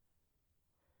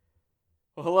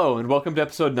Well, hello, and welcome to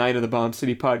episode 9 of the Bomb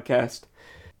City Podcast.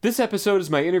 This episode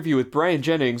is my interview with Brian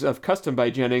Jennings of Custom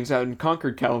by Jennings out in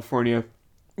Concord, California.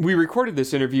 We recorded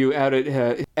this interview out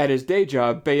at his day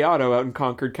job, Bay Auto, out in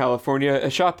Concord, California, a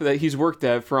shop that he's worked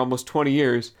at for almost 20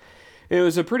 years. It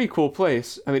was a pretty cool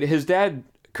place. I mean, his dad,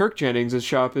 Kirk Jennings'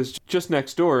 shop is just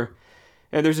next door,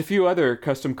 and there's a few other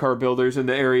custom car builders in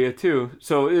the area too.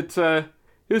 So it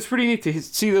was pretty neat to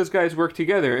see those guys work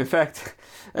together. In fact,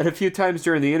 at a few times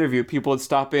during the interview, people would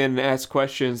stop in and ask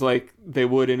questions like they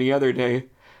would any other day.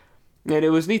 And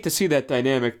it was neat to see that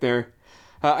dynamic there.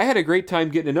 I had a great time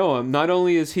getting to know him. Not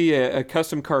only is he a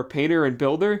custom car painter and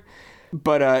builder,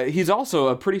 but he's also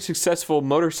a pretty successful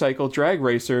motorcycle drag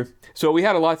racer. So we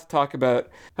had a lot to talk about.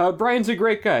 Brian's a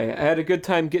great guy. I had a good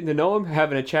time getting to know him,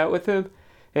 having a chat with him,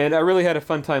 and I really had a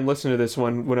fun time listening to this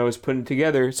one when I was putting it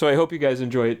together, so I hope you guys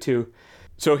enjoy it too.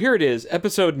 So here it is,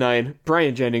 episode 9,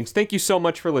 Brian Jennings. Thank you so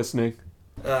much for listening.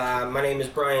 My name is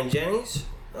Brian Jennings.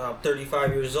 I'm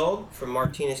 35 years old, from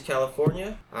Martinez,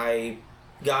 California. I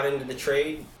got into the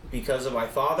trade because of my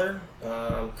father,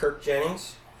 Kirk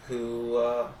Jennings, who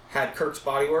had Kirk's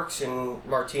Body Works in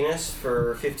Martinez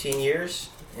for 15 years.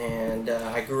 And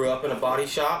I grew up in a body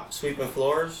shop, sweeping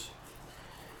floors,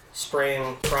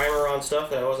 spraying primer on stuff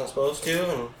that I wasn't supposed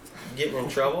to, and getting in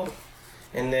trouble.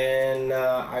 And then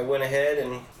I went ahead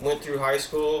and went through high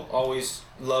school, always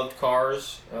loved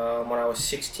cars. When I was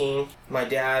 16, my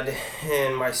dad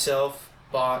and myself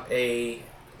bought a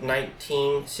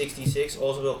 1966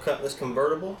 Oldsmobile Cutlass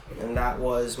convertible, and that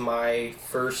was my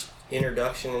first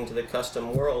introduction into the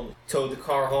custom world. Towed the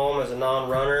car home as a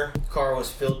non-runner. The car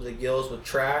was filled to the gills with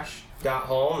trash. Got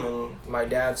home, and my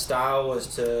dad's style was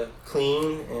to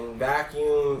clean and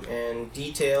vacuum and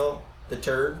detail the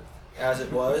turd as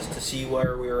it was to see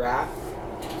where we were at.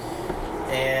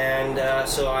 And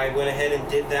so I went ahead and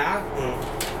did that,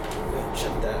 and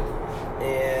shut that.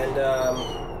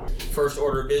 And first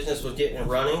order of business was getting it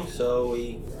running, so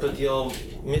we put the old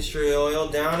mystery oil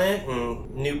down it and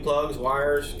new plugs,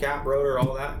 wires, cap, rotor,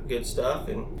 all that good stuff,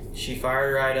 and she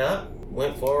fired right up,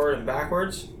 went forward and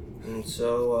backwards. And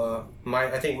so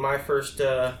I think my first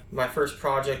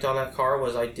project on that car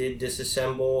was I did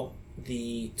disassemble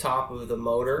the top of the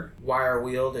motor, wire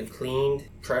wheeled and cleaned,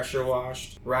 pressure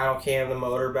washed, rattle can the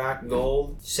motor back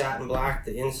gold, satin black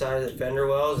the inside of the fender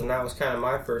wells, and that was kind of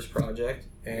my first project.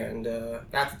 And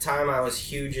at the time I was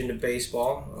huge into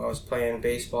baseball. I was playing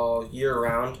baseball year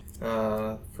round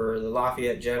for the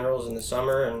Lafayette Generals in the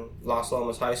summer and Los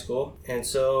Lomas High School. And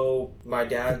so my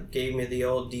dad gave me the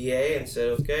old DA and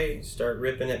said, okay, start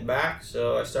ripping it back.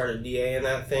 So I started DAing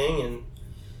that thing, and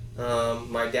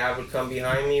my dad would come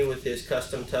behind me with his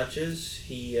custom touches.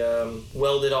 He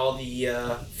welded all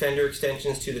the fender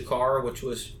extensions to the car, which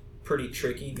was pretty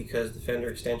tricky because the fender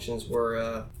extensions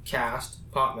were cast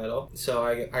pot metal. So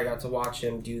I got to watch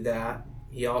him do that.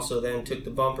 He also then took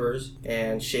the bumpers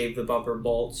and shaved the bumper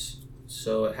bolts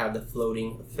so it had the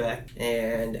floating effect.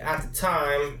 And at the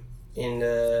time, in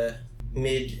the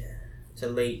mid to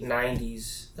late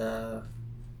 90s,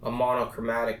 a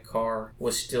monochromatic car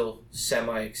was still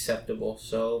semi-acceptable,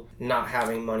 so not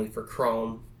having money for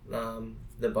chrome,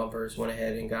 the bumpers went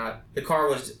ahead and the car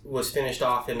was finished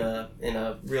off in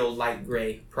a real light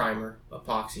gray primer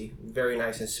epoxy, very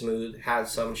nice and smooth, had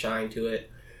some shine to it,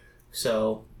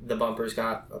 so the bumpers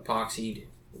got epoxied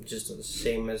just the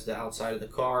same as the outside of the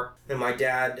car. And my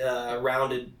dad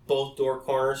rounded both door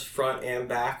corners, front and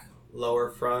back, lower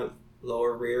front,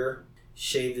 lower rear,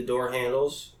 shaved the door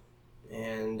handles.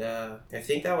 And I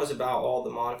think that was about all the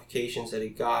modifications that he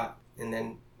got. And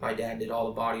then my dad did all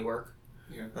the body work.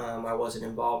 Yeah. I wasn't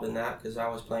involved in that because I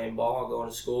was playing ball, going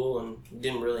to school, and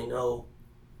didn't really know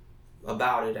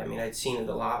about it. I mean, I'd seen it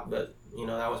a lot, but,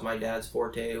 that was my dad's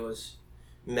forte, was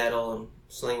metal and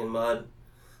slinging mud.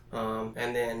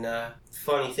 And then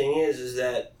funny thing is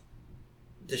that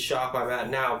the shop I'm at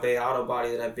now, Bay Auto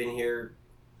Body, that I've been here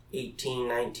 18,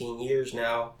 19 years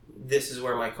now, this is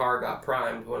where my car got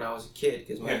primed when I was a kid,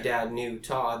 because my dad knew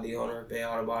Todd, the owner of Bay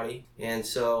Auto Body, and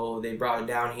so they brought it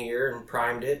down here and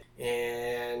primed it.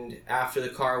 And after the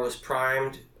car was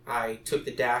primed, I took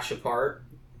the dash apart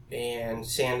and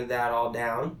sanded that all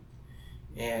down,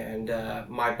 and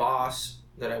my boss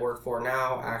that I work for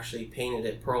now actually painted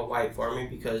it pearl white for me,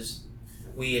 because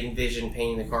we envisioned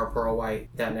painting the car pearl white.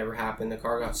 That never happened. The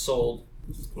car got sold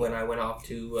when I went off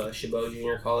to Chabot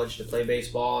Junior College to play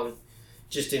baseball, and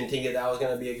just didn't think that was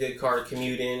going to be a good car to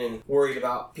commute in, and worried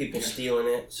about people stealing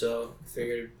it, so I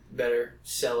figured better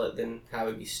sell it than have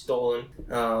it be stolen.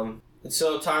 And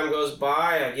so time goes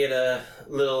by, I get a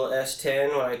little S10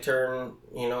 when I turn,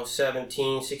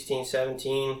 16,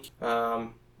 17.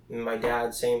 And my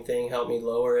dad, same thing, helped me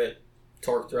lower it,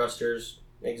 torque thrusters,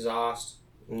 exhaust,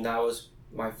 and that was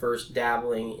my first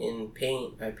dabbling in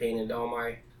paint. I painted all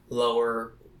my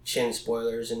lower chin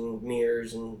spoilers and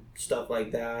mirrors and stuff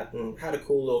like that, and had a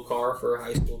cool little car for a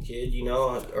high school kid, you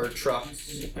know, or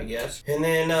trucks, I guess. And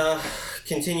then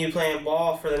continued playing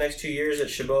ball for the next 2 years at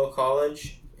Chabot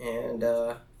College, and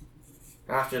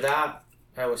after that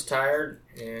I was tired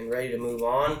and ready to move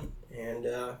on, and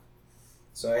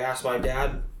so I asked my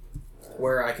dad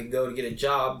where I could go to get a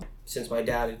job, since my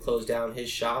dad had closed down his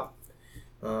shop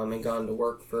and gone to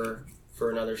work for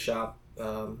another shop,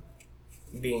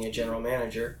 being a general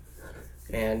manager.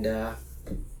 And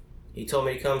he told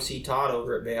me to come see Todd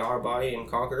over at Bay Auto Body in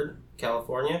Concord,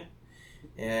 California.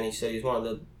 And he said he's one of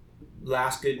the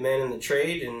last good men in the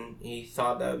trade, and he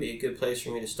thought that would be a good place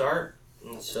for me to start.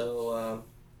 And so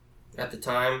at the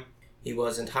time, he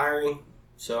wasn't hiring,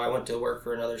 so I went to work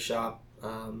for another shop.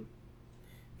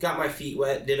 Got my feet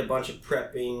wet, did a bunch of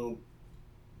prepping,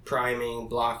 priming,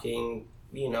 blocking,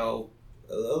 you know,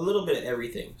 a little bit of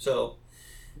everything. So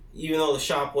even though the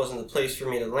shop wasn't the place for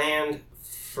me to land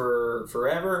for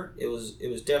forever, it was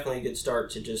definitely a good start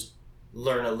to just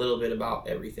learn a little bit about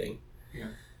everything. Yeah.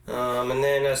 And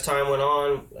then as time went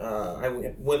on, I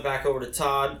went back over to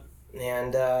Todd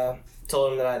and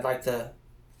told him that I'd like to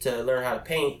learn how to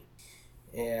paint.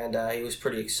 And he was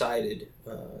pretty excited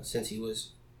since he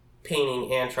was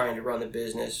painting and trying to run the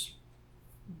business,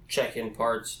 check in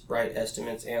parts, write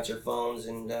estimates, answer phones,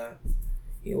 and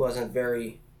he wasn't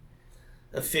very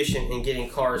efficient in getting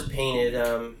cars painted.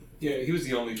 Yeah, he was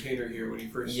the only painter here when he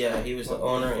first... Yeah, he was the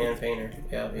owner and painter.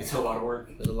 Yeah, it's a lot of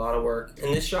work. It was a lot of work.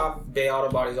 And this shop, Bay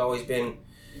Auto Body's always been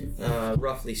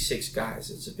roughly 6 guys.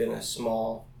 It's been a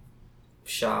small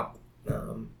shop.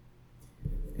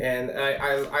 And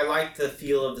I like the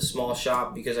feel of the small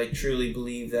shop because I truly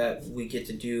believe that we get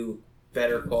to do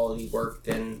better quality work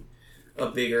than a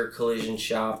bigger collision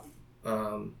shop,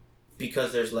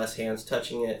 because there's less hands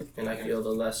touching it, and I feel the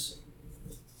less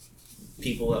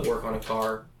people that work on a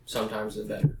car, sometimes the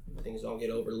better. Things don't get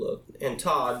overlooked. And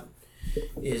Todd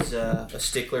is a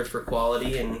stickler for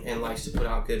quality and likes to put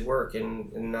out good work,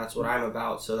 and that's what I'm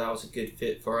about, so that was a good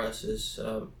fit for us, is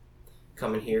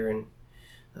coming here and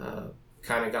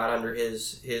kind of got under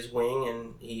his wing,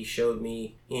 and he showed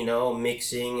me, you know,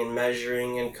 mixing and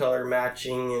measuring and color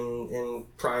matching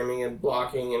and priming and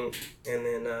blocking, and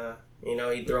then you know,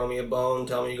 he'd throw me a bone,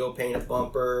 tell me to go paint a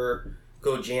bumper,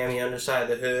 go jam the underside of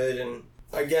the hood, and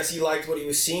I guess he liked what he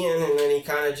was seeing, and then he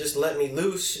kind of just let me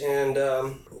loose, and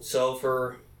so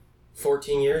for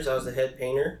 14 years I was the head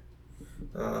painter,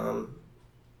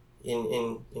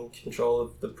 in control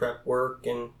of the prep work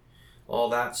and all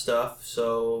that stuff.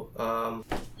 So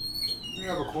you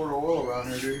have a quart of oil around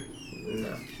here, do you?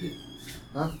 No.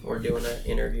 Huh? We're doing an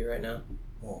interview right now.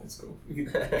 Oh, That's cool.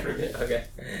 Okay.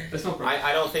 That's no problem.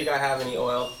 I don't think I have any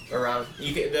oil around.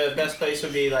 The best place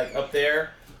would be like up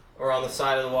there or on the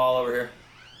side of the wall over here.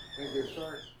 thank you,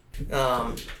 sorry.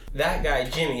 That guy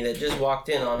Jimmy that just walked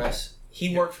in on us,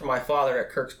 he worked for my father at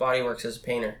Kirk's Body Works as a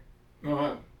painter. Oh,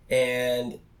 wow.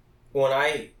 And when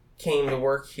I came to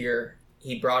work here,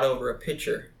 he brought over a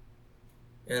picture,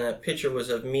 and that picture was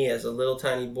of me as a little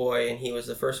tiny boy, and he was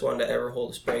the first one to ever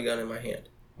hold a spray gun in my hand.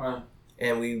 Wow.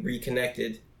 And we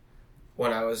reconnected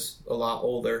when I was a lot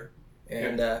older,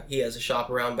 and he has a shop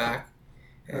around back.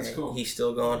 That's cool. He's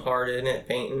still going hard in it,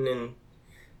 painting, and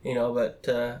you know, but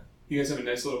you guys have a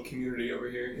nice little community over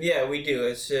here. yeah, we do.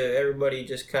 It's everybody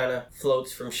just kind of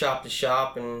floats from shop to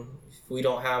shop, and if we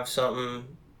don't have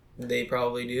something, they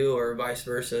probably do, or vice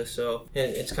versa. So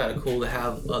it's kind of cool to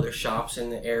have other shops in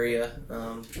the area,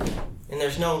 and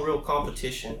there's no real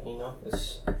competition, you know.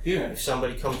 If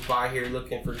somebody comes by here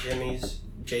looking for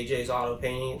JJ's Auto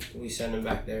Painting, we send them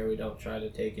back there. We don't try to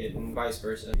take it, and vice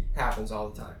versa. It happens all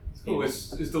the time. Oh, it's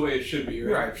the way it should be,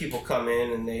 right? Right. People come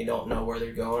in and they don't know where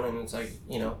they're going, and it's like,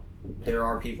 you know, there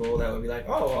are people that would be like,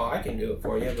 oh, well, I can do it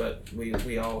for you, but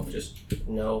we all just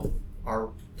know our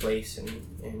place,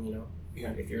 and you know,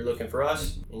 if you're looking for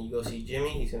us and you go see Jimmy,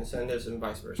 he's going to send us, and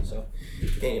vice versa. So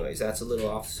anyways, that's a little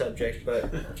off subject, but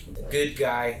a good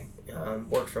guy,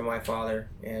 worked for my father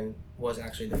and was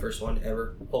actually the first one to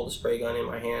ever hold a spray gun in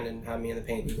my hand and have me in the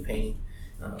paint booth painting.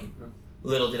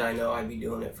 Little did I know I'd be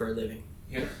doing it for a living.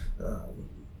 Yeah.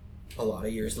 A lot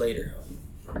of years later.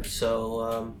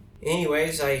 So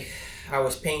anyways, I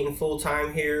was painting full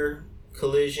time here,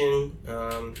 collision,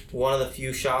 one of the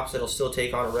few shops that'll still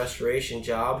take on a restoration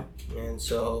job, and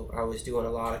so I was doing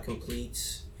a lot of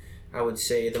completes. I would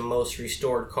say the most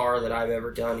restored car that I've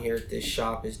ever done here at this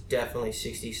shop is definitely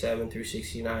 67 through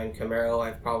 69 Camaro.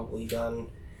 I've probably done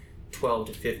 12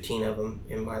 to 15 of them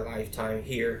in my lifetime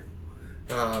here.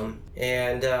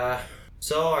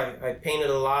 So I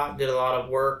painted a lot, did a lot of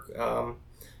work.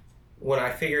 When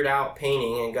I figured out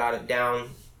painting and got it down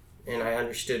and I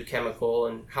understood chemical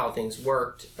and how things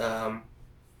worked,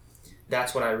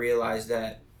 that's when I realized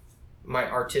that my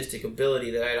artistic ability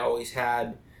that I'd always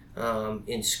had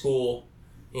in school,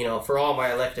 for all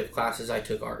my elective classes, I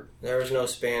took art. There was no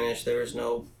Spanish, there was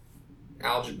no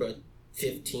algebra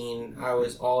 15. I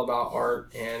was all about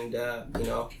art, and,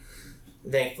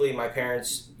 thankfully my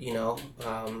parents,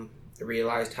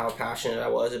 realized how passionate I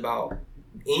was about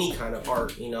any kind of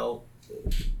art,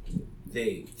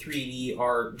 the 3D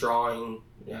art, drawing,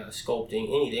 sculpting,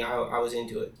 anything. I was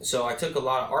into it. So I took a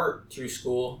lot of art through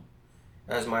school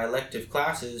as my elective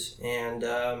classes, and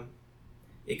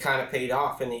it kind of paid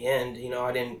off in the end.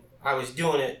 I was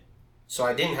doing it so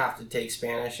I didn't have to take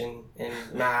Spanish and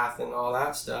math and all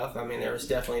that stuff. I mean, there was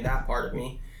definitely that part of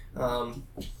me.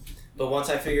 But once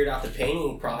I figured out the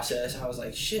painting process, I was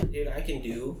like, shit, dude, I can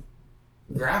do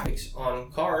graphics on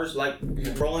cars, like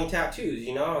rolling tattoos,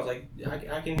 I was like,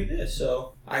 I can do this.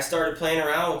 So I started playing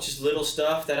around with just little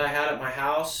stuff that I had at my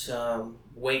house,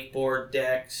 wakeboard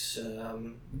decks,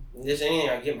 just anything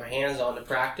I could get my hands on to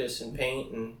practice and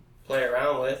paint and play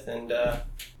around with. And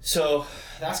so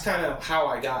that's kind of how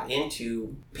I got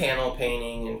into panel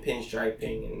painting and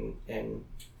pinstriping and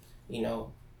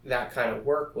that kind of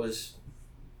work was,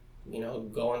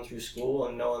 going through school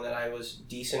and knowing that I was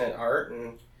decent at art.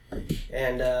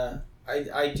 And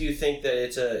I do think that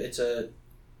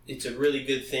it's a really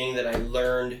good thing that I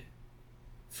learned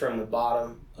from the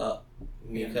bottom up,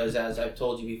 because as I've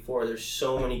told you before, there's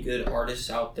so many good artists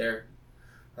out there,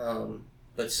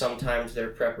 but sometimes their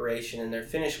preparation and their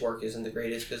finished work isn't the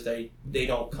greatest because they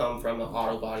don't come from an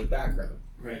auto body background.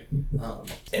 Right.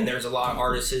 And there's a lot of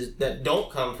artists that don't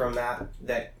come from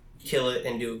that kill it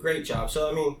and do a great job.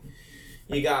 So I mean,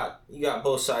 you got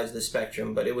both sides of the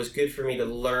spectrum, but it was good for me to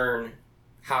learn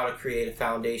how to create a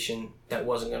foundation that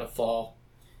wasn't going to fall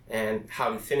and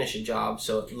how to finish a job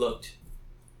so it looked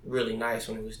really nice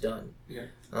when it was done. Yeah.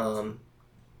 And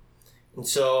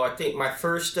so I think my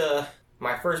first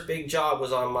big job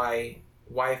was on my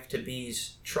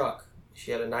wife-to-be's truck. She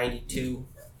had a 92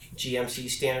 GMC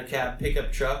standard cab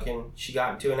pickup truck, and she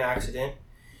got into an accident.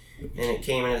 And it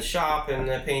came into the shop, and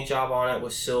the paint job on it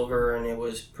was silver, and it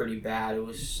was pretty bad. It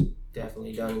was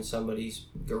definitely done in somebody's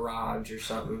garage or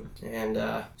something.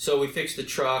 And so we fixed the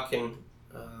truck, and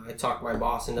I talked my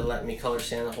boss into letting me color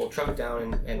sand the whole truck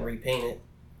down and repaint it.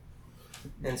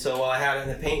 And so while I had it in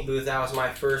the paint booth, that was my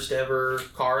first ever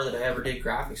car that I ever did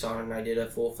graphics on, and I did a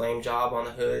full flame job on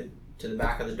the hood to the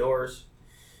back of the doors.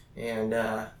 And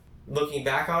looking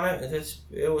back on it,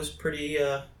 it was pretty...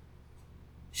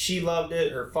 she loved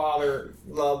it. Her father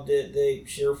loved it.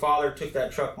 Her father took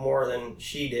that truck more than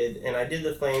she did, and I did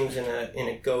the flames in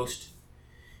a Ghost,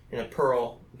 in a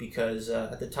Pearl, because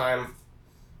at the time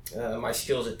my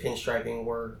skills at pinstriping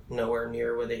were nowhere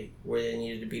near where they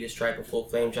needed to be to stripe a full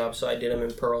flame job. So I did them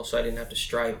in Pearl, so I didn't have to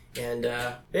stripe, and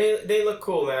they look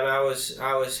cool, man. I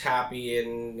was happy,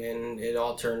 and it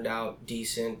all turned out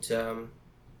decent.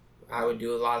 I would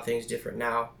do a lot of things different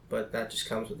now, but that just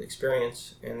comes with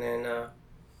experience, and then.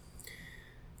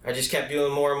 I just kept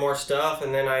doing more and more stuff,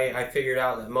 and then I figured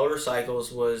out that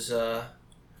motorcycles was a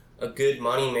good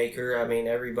money maker. I mean,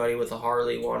 everybody with a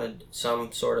Harley wanted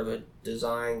some sort of a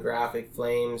design, graphic,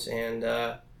 flames, and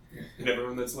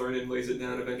everyone that's learning lays it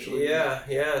down eventually.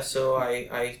 Yeah. So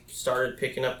I started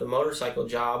picking up the motorcycle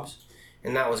jobs,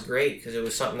 and that was great because it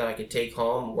was something that I could take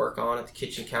home, work on at the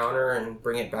kitchen counter, and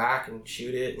bring it back and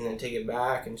shoot it, and then take it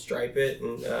back and stripe it,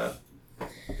 and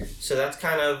so that's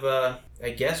kind of I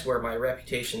guess where my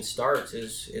reputation starts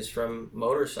is from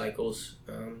motorcycles.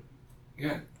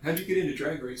 Yeah. How'd you get into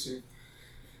drag racing?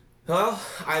 Well,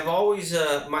 I've always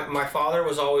my father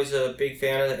was always a big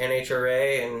fan of the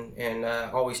NHRA and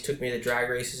always took me to drag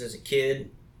races as a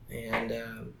kid, and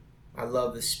I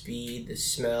love the speed, the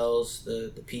smells,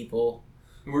 the people.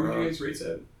 Where would you guys race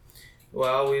at?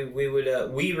 Well,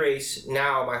 we race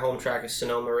now. My home track is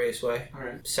Sonoma Raceway. All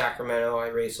right. Sacramento, I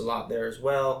race a lot there as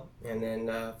well. And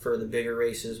then for the bigger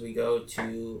races, we go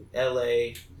to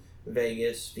LA,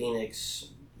 Vegas, Phoenix,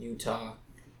 Utah.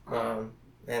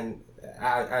 And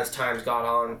as time's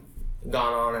gone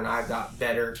on, and I've got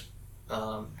better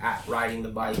at riding the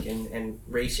bike and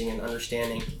racing and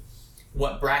understanding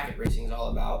what bracket racing is all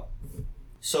about.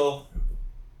 So.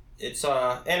 It's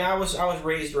and I was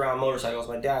raised around motorcycles.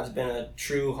 My dad's been a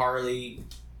true Harley,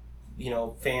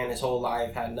 fan his whole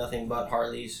life. Had nothing but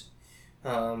Harleys.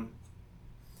 And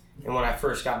when I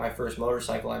first got my first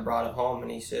motorcycle, I brought it home, and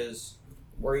he says,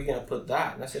 "Where are you gonna put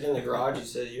that?" And I said, "In the garage." He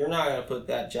says, "You're not gonna put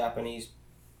that Japanese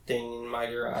thing in my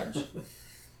garage."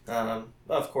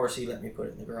 Of course, he let me put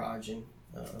it in the garage, and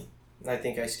I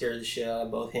think I scared the shit out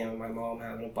of both him and my mom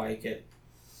having a bike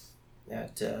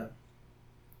at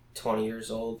 20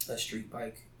 years old, a street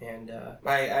bike. And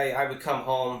I would come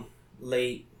home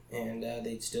late, and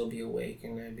they'd still be awake,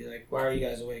 and I'd be like, why are you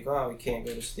guys awake? Oh, we can't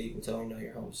go to sleep until we know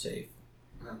you're home safe.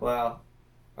 Well,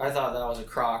 I thought that was a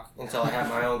crock until I had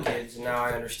my own kids, and now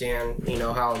I understand,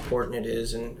 how important it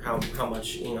is and how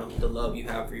much, the love you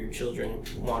have for your children,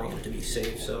 wanting them to be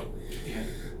safe. So,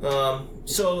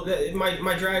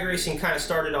 my drag racing kind of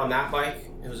started on that bike.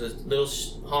 It was a little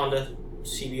Honda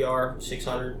CBR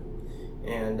 600,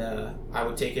 and I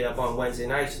would take it up on Wednesday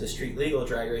nights to the street legal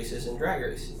drag races and drag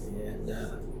race, and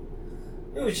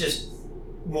it was just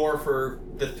more for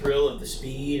the thrill of the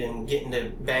speed and getting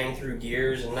to bang through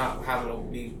gears and not having to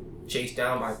be chased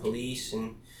down by police.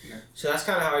 And so that's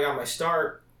kind of how I got my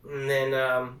start. And then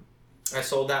I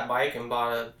sold that bike and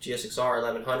bought a GSXR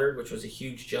 1100, which was a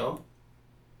huge jump.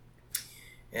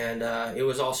 And it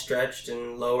was all stretched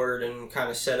and lowered and kind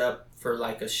of set up for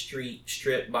like a street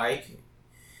strip bike.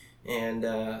 And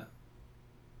that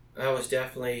was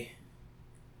definitely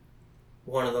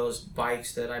one of those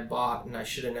bikes that I bought, and I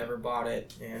should have never bought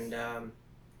it. And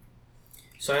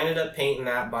so I ended up painting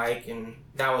that bike, and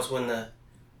that was when the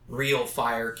Real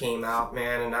Fire came out,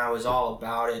 man, and I was all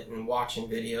about it and watching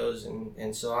videos,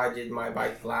 and so I did my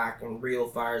bike black and Real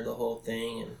Fired the whole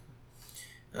thing,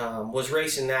 and was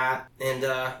racing that. And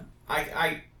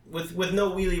I with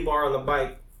no wheelie bar on the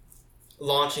bike,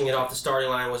 launching it off the starting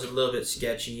line was a little bit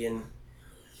sketchy, and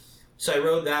so I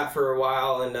rode that for a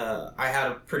while, and I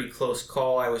had a pretty close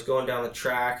call. I was going down the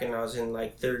track, and I was in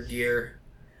like third gear,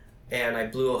 and I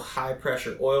blew a high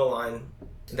pressure oil line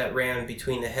that ran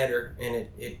between the header, and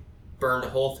it burned a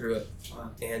hole through it.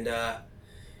 And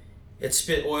it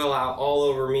spit oil out all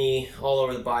over me, all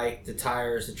over the bike, the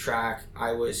tires, the track.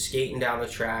 I was skating down the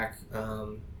track,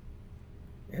 and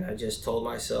I just told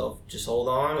myself, just hold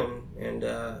on and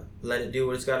let it do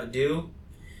what it's got to do.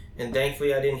 And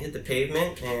thankfully I didn't hit the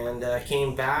pavement, and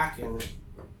came back, and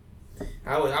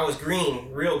I was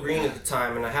green, real green at the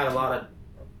time, and I had a lot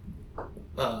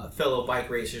of fellow bike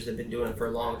racers that had been doing it for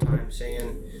a long time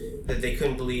saying that they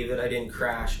couldn't believe that I didn't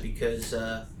crash because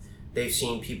they've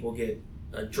seen people get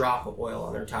a drop of oil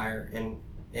on their tire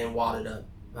and wad it up.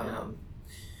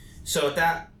 So at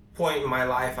that point in my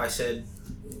life, I said,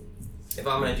 if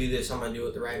I'm going to do this, I'm going to do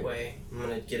it the right way. I'm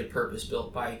going to get a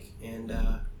purpose-built bike. And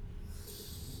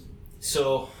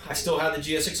so I still had the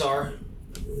GSXR,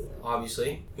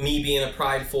 obviously. Me being a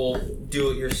prideful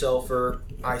do-it-yourselfer,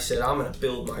 I said, I'm going to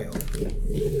build my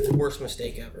own. Worst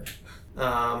mistake ever.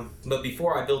 But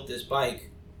before I built this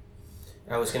bike,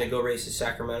 I was going to go race in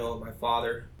Sacramento with my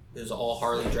father. It was an all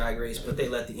Harley drag race, but they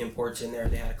let the imports in there.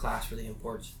 They had a class for the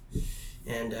imports.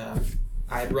 And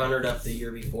I had runnered up the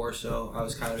year before, so I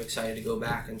was kind of excited to go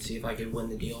back and see if I could win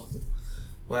the deal.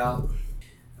 Well,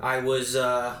 I was,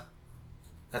 at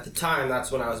the time,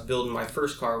 that's when I was building my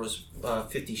first car, was a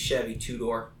 50 Chevy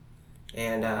two-door.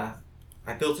 And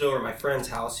I built it over at my friend's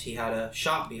house. He had a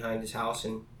shop behind his house,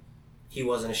 and he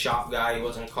wasn't a shop guy, he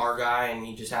wasn't a car guy, and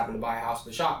he just happened to buy a house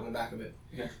with a shop in the back of it.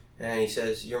 Yeah. And he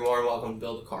says, you're more than welcome to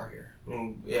build a car here.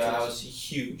 And yeah, that was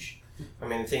huge. I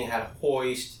mean, the thing had a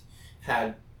hoist,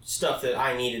 had stuff that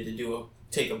I needed to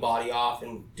take a body off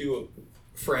and do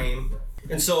a frame.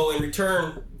 And so in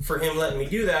return for him letting me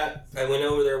do that, I went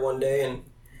over there one day and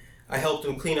I helped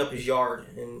him clean up his yard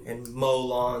and mow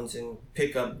lawns and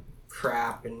pick up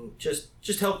crap and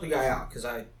just help the guy out, because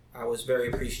I was very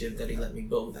appreciative that he let me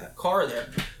build that car there.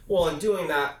 Well, in doing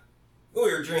that, we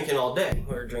were drinking all day.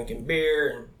 We were drinking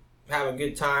beer and having a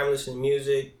good time, listening to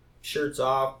music, shirts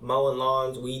off, mowing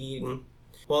lawns, weed eating.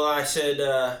 Well, I said,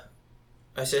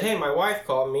 hey, my wife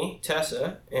called me,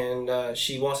 Tessa, and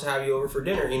she wants to have you over for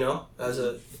dinner,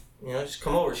 just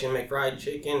come over. She's going to make fried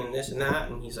chicken and this and that.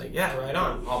 And he's like, yeah, right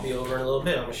on. I'll be over in a little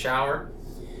bit. I'm going to shower.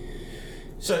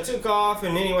 So I took off,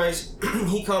 and anyways,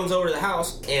 he comes over to the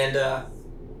house, and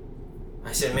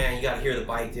I said, man, you got to hear the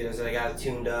bike, dude. I said, I got it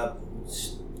tuned up,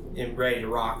 ready to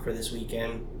rock for this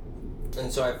weekend. And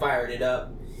so I fired it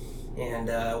up, and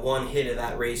one hit of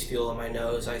that race fuel in my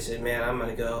nose, I said, man, I'm going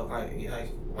to go. I'm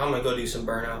going to go do some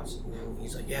burnouts. And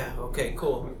he's like, yeah, okay,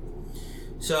 cool.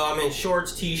 So I'm in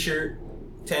shorts, t-shirt,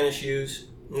 tennis shoes,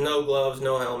 no gloves,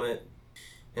 no helmet.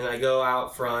 And I go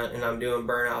out front, and I'm doing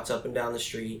burnouts up and down the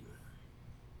street.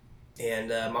 And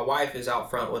my wife is out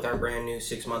front with our brand new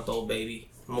 6-month-old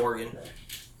baby, Morgan.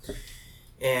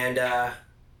 And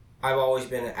I've always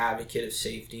been an advocate of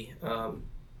safety. I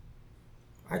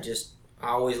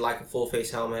always like a full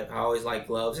face helmet. I always like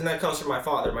gloves. And that comes from my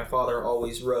father. My father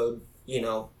always rode,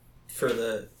 for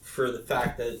the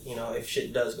fact that, you know, if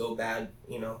shit does go bad,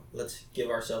 you know, let's give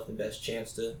ourselves the best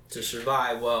chance to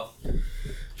survive. Well,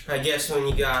 I guess when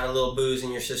you got a little booze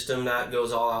in your system, that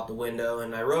goes all out the window.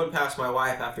 And I rode past my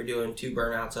wife after doing 2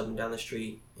 burnouts up and down the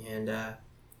street, and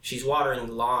she's watering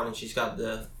the lawn, and she's got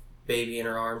the baby in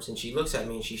her arms, and she looks at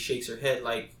me and she shakes her head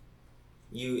like,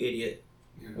 "You idiot,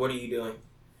 what are you doing?"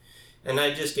 And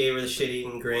I just gave her the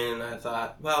shit-eating grin, and I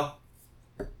thought, well,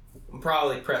 I'm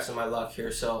probably pressing my luck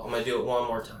here, so I'm going to do it one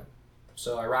more time.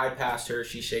 So I ride past her,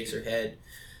 she shakes her head,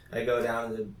 I go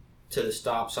down to the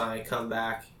stop sign, I come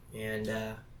back, and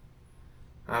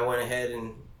I went ahead,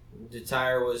 and the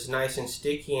tire was nice and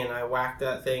sticky, and I whacked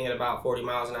that thing at about 40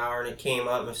 miles an hour, and it came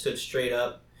up and stood straight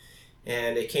up,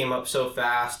 and it came up so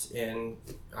fast, and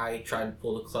I tried to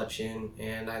pull the clutch in,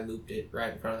 and I looped it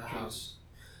right in front of the house.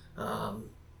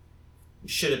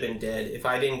 Should have been dead. If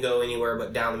I didn't go anywhere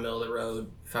but down the middle of the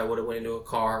road, if I would have went into a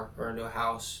car or into a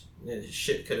house,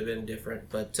 shit could have been different.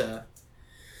 But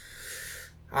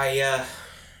I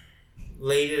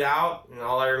laid it out, and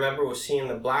all I remember was seeing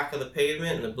the black of the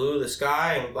pavement and the blue of the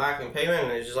sky and black and pavement,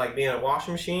 and it was just like being in a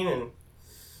washing machine. And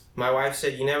my wife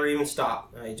said, "You never even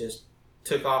stopped." I just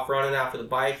took off running after the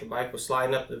bike. The bike was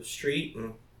sliding up the street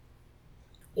and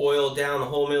oiled down the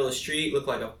whole middle of the street, looked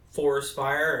like a forest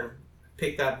fire, and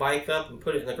picked that bike up and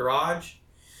put it in the garage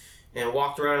and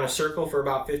walked around in a circle for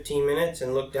about 15 minutes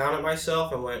and looked down at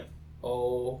myself and went,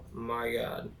 "Oh my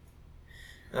God."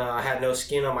 I had no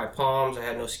skin on my palms. I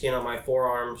had no skin on my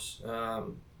forearms.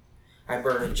 I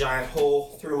burned a giant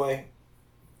hole through my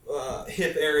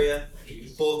hip area.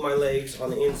 Both my legs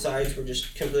on the insides were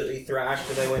just completely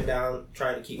thrashed as I went down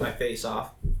trying to keep my face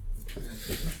off.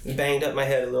 Banged up my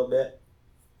head a little bit.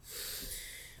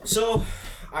 So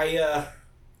I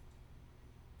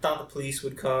thought the police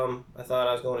would come. I thought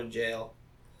I was going to jail.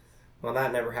 Well,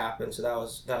 that never happened, so that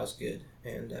was good.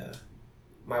 And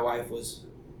my wife was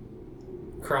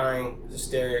crying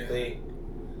hysterically.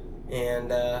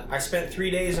 And I spent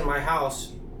 3 days in my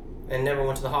house and never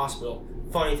went to the hospital.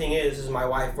 Funny thing is my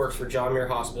wife works for John Muir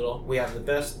Hospital. We have the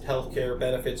best healthcare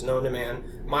benefits known to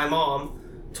man. My mom,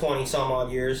 20 some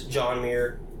odd years, John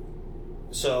Muir.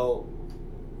 So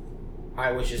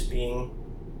I was just being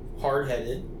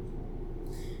hard-headed.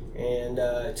 And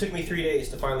it took me 3 days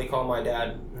to finally call my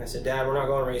dad. And I said, "Dad, we're not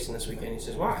going racing this weekend." He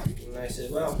says, "Why?" And I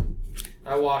said, "Well,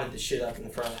 I wadded the shit up in the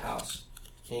front of the house."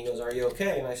 And he goes, "Are you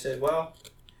okay?" And I said, "Well,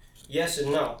 yes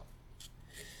and no."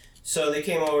 So they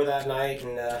came over that night,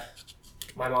 and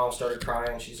my mom started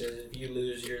crying. She says, "If you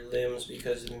lose your limbs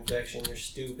because of infection, you're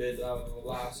stupid, blah, blah, blah,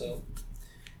 blah." So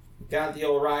got the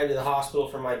old ride to the hospital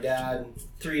for my dad.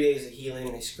 3 days of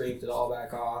healing, they scraped it all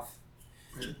back off.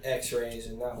 X-rays,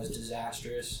 and that was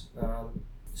disastrous.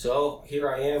 So here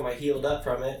I am, I healed up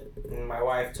from it, and my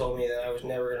wife told me that I was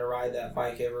never going to ride that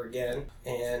bike ever again.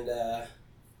 And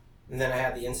then I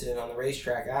had the incident on the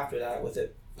racetrack after that with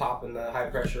it popping the high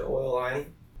pressure oil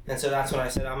line. And so that's when I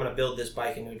said, I'm going to build this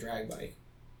bike into a drag bike.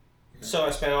 So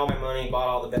I spent all my money, bought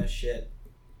all the best shit,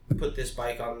 put this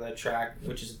bike on the track,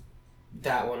 which is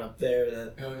that one up there,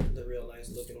 the real nice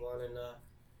looking one.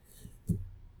 And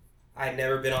I'd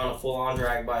never been on a full-on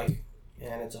drag bike,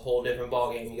 and it's a whole different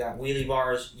ballgame. You got wheelie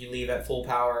bars, you leave at full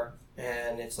power,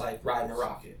 and it's like riding a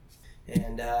rocket.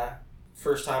 And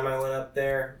first time I went up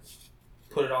there,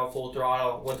 put it on full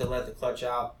throttle, went to let the clutch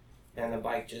out, and the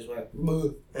bike just went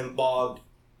and bogged.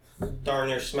 Darn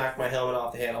near smacked my helmet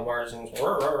off the handlebars and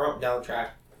down the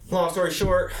track. Long story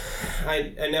short,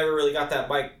 I never really got that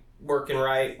bike working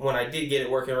right. When I did get it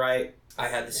working right, I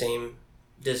had the same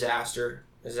disaster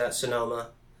as at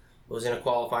Sonoma. Was in a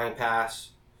qualifying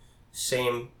pass,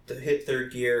 hit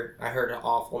third gear, I heard an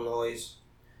awful noise.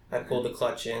 I pulled the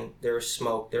clutch in, there was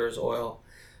smoke, there was oil.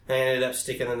 I ended up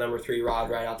sticking the number 3 rod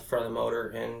right out the front of the motor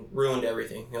and ruined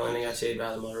everything. The only thing I saved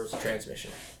out of the motor was the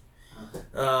transmission.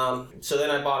 So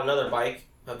then I bought another bike,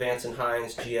 a Vance &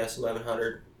 Hines GS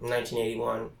 1100 in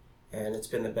 1981, and it's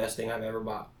been the best thing I've ever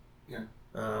bought. Yeah.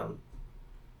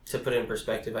 To put it in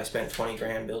perspective, I spent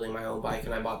 $20,000 building my own bike,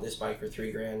 and I bought this bike for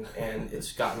 $3,000, and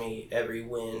it's got me every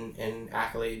win and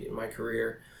accolade in my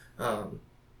career.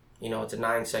 You know, it's a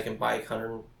 9-second bike,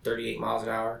 138 miles an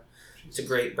hour. It's a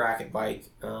great bracket bike,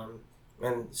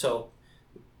 and so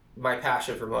my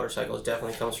passion for motorcycles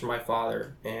definitely comes from my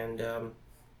father, and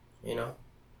you know,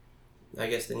 I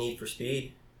guess the need for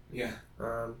speed. Yeah.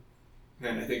 And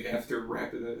I think after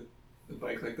wrapping the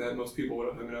bike like that, most people would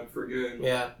have hung it up for good.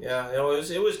 Yeah.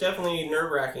 It was definitely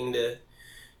nerve-wracking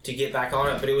to get back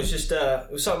on it, but it was just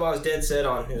it was something I was dead set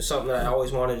on. It was something that I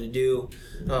always wanted to do.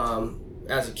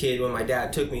 As a kid, when my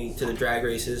dad took me to the drag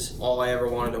races, all I ever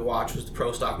wanted to watch was the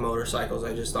pro stock motorcycles.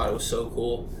 I just thought it was so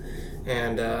cool,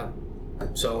 and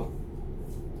So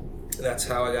that's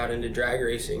how I got into drag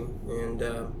racing, and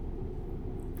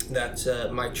that's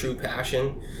my true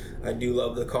passion. I do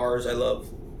love the cars. I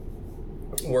love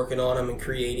working on them and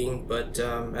creating, but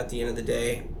at the end of the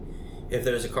day, if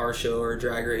there's a car show or a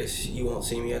drag race, you won't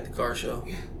see me at the car show.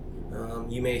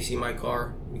 You may see my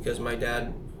car because my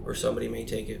dad or somebody may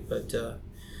take it, but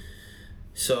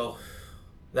so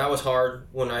that was hard.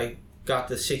 When I got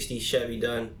the 60 Chevy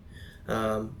done,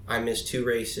 I missed 2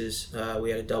 races. We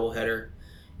had a doubleheader,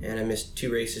 and I missed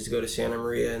 2 races to go to Santa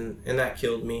Maria, and that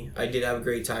killed me. I did have a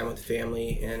great time with the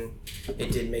family, and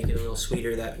it did make it a little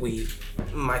sweeter that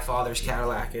my father's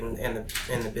Cadillac and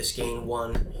the Biscayne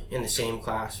won in the same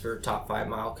class for top 5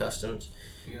 mile customs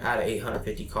out of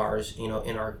 850 cars, not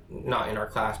in our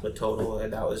class, but total.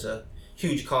 And that was a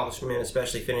huge accomplishment,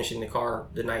 especially finishing the car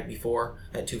the night before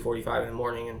at 2:45 in the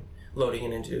morning and loading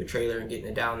it into a trailer and getting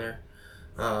it down there.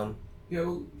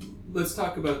 Well, let's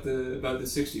talk about the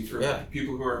 60 for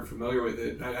people who aren't familiar with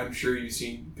it. I'm sure you've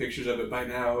seen pictures of it by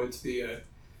now. It's the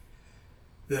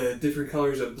different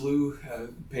colors of blue,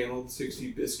 paneled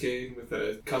 60 Biscayne with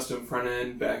a custom front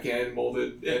end, back end,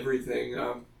 molded everything.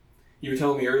 You were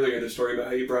telling me earlier the story about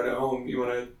how you brought it home. You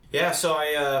want to? Yeah, so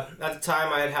I at the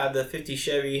time I had the 50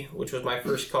 Chevy, which was my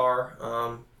first car.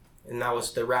 And that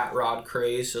was the rat rod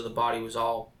craze, so the body was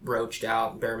all roached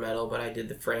out, bare metal, but I did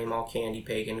the frame all candy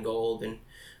pagan gold and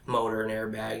motor and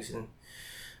airbags. And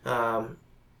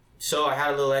so I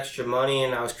had a little extra money,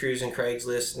 and I was cruising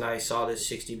Craigslist, and I saw this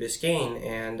 60 Biscayne,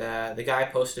 and the guy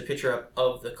posted a picture up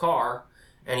of the car,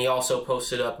 and he also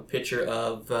posted up a picture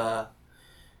of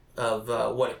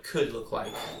what it could look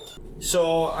like.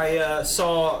 So I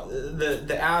saw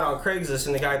the ad on Craigslist,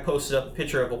 and the guy posted up a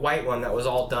picture of a white one that was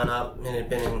all done up and had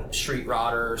been in street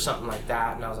rodder or something like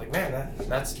that. And I was like, man,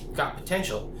 that's got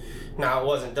potential. Now, it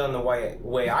wasn't done the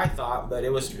way I thought, but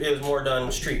it was more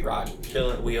done street rod,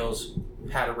 billet wheels,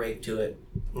 had a rake to it,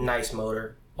 nice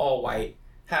motor, all white,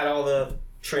 had all the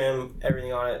trim,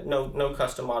 everything on it, no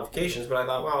custom modifications. But I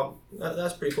thought, wow,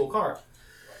 that's a pretty cool car.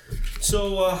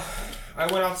 So I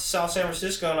went out to South San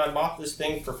Francisco and I bought this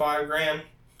thing for $5,000,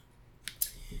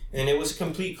 and it was a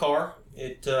complete car.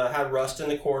 It had rust in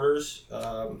the quarters.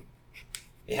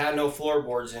 It had no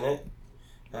floorboards in it.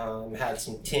 It had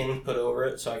some tin put over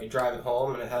it so I could drive it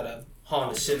home, and it had a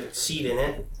Honda Civic seat in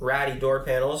it, ratty door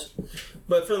panels,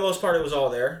 but for the most part it was all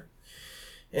there.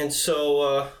 And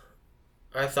so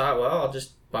I thought, well, I'll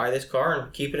just buy this car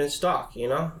and keep it in stock,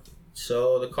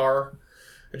 So the car,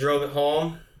 I drove it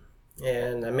home,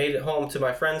 and I made it home to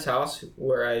my friend's house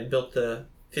where I had built the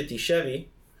 50 Chevy,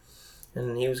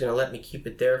 and he was going to let me keep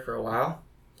it there for a while.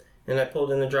 And I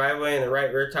pulled in the driveway, and the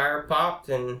right rear tire popped,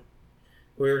 and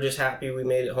we were just happy we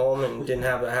made it home and didn't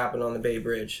have that happen on the Bay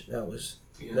Bridge. That was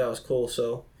cool.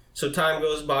 So time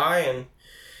goes by, and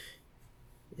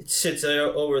it sits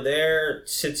over there. It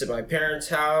sits at my parents'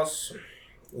 house.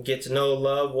 Gets no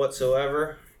love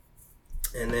whatsoever.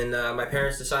 And then my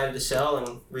parents decided to sell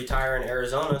and retire in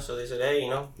Arizona, so they said, hey, you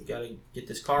got to get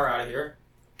this car out of here.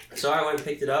 So I went and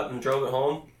picked it up and drove it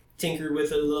home, tinkered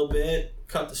with it a little bit,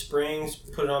 cut the springs,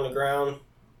 put it on the ground,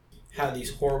 had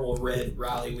these horrible red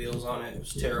rally wheels on it. It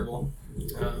was terrible.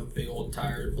 Big old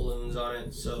tire balloons on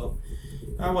it. So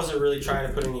I wasn't really trying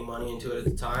to put any money into it at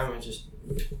the time. I was just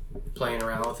playing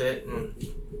around with it. And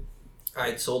I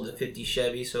had sold the 50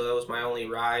 Chevy, so that was my only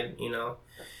ride,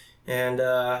 And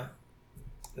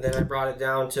then I brought it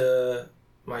down to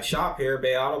my shop here,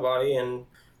 Bay Auto Body, and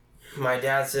my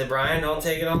dad said, Brian, don't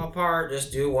take it all apart.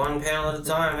 Just do one panel at a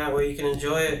time. That way you can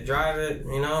enjoy it, drive it,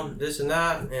 this and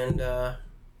that. And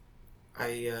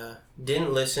I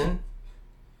didn't listen,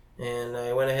 and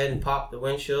I went ahead and popped the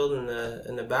windshield and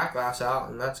the back glass out,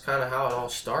 and that's kind of how it all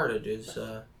started.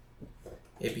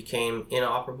 It became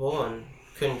inoperable and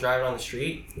couldn't drive it on the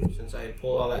street since I had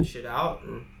pulled all that shit out,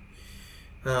 and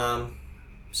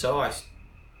so I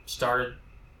started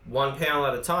one panel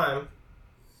at a time,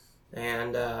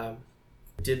 and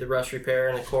did the rust repair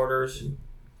in the quarters,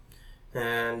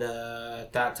 and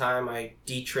at that time I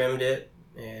de-trimmed it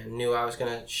and knew I was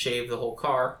going to shave the whole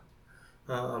car.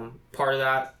 Part of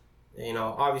that,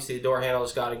 obviously the door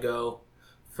handle's got to go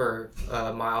for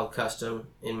a mild custom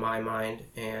in my mind,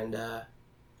 and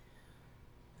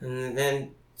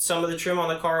then some of the trim on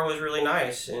the car was really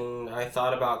nice, and I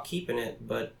thought about keeping it,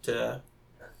 but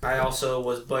I also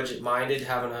was budget minded,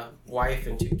 having a wife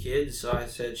and 2 kids, so I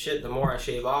said, shit, the more I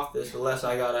shave off this, the less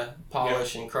I gotta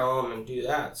polish and chrome and do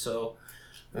that.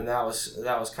 And that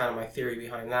was kind of my theory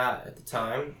behind that at the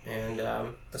time. And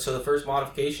so the first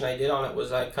modification I did on it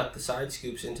was I cut the side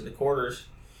scoops into the quarters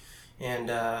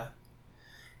and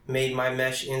made my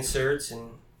mesh inserts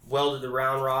and welded the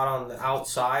round rod on the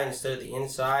outside instead of the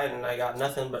inside, and I got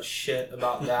nothing but shit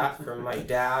about that from my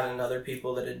dad and other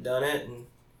people that had done it, and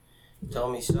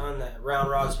told me, son, that round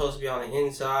rod's supposed to be on the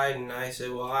inside, and I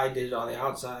said, well, I did it on the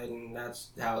outside, and that's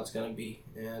how it's going to be.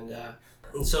 And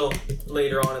so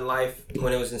later on in life,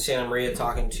 when I was in Santa Maria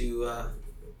talking to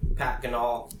Pat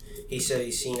Ganal, he said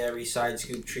he's seen every side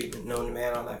scoop treatment known to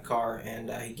man on that car, and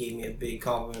he gave me a big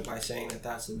compliment by saying that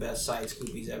that's the best side scoop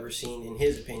he's ever seen in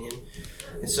his opinion.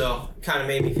 And so it kind of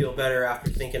made me feel better after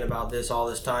thinking about this all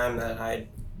this time, that I'd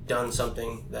done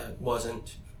something that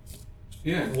wasn't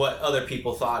what other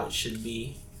people thought it should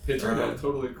be. It turned out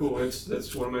totally cool.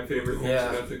 That's one of my favorite things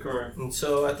about the car. And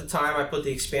so at the time I put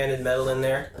the expanded metal in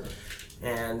there,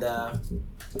 and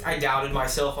I doubted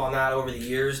myself on that over the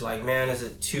years, like, man, is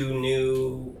it too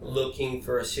new looking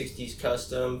for a 60s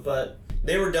custom? But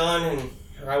they were done and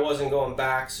I wasn't going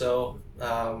back. So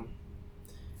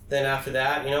then after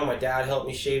that, my dad helped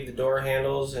me shave the door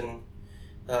handles, and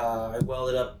I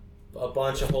welded up a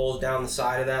bunch of holes down the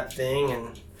side of that thing,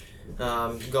 and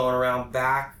going around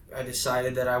back, I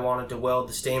decided that I wanted to weld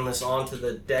the stainless onto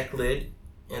the deck lid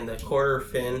and the quarter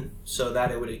fin so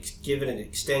that it would give it an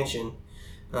extension.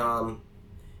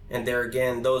 And there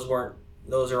again, those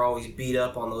are always beat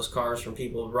up on those cars from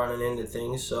people running into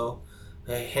things. So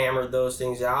I hammered those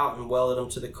things out and welded them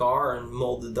to the car and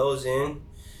molded those in.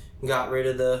 Got rid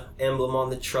of the emblem on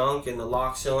the trunk and the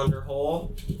lock cylinder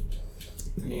hole.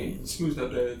 You smoothed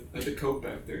out the coat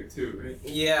back there too, right?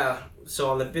 Yeah. So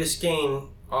on the Biscayne,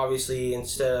 obviously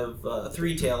instead of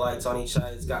 3 taillights on each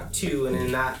side, it's got 2, and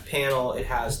in that panel it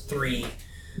has 3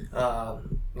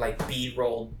 like bead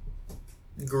rolled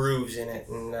grooves in it,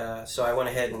 and so I went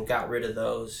ahead and got rid of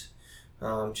those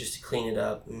just to clean it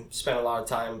up, and spent a lot of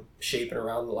time shaping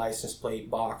around the license plate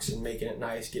box and making it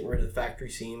nice, getting rid of the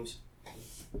factory seams.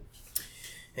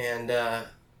 And then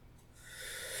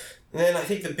I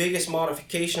think the biggest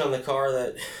modification on the car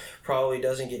that probably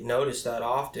doesn't get noticed that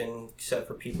often, except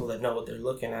for people that know what they're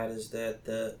looking at, is that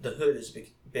the hood has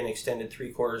been extended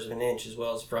 3/4 of an inch, as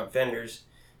well as front fenders,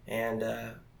 and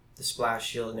the splash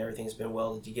shield and everything's been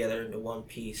welded together into one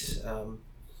piece,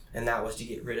 and that was to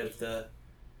get rid of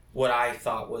what I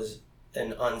thought was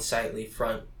an unsightly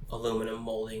front aluminum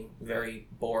molding, very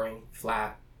boring,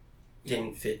 flat,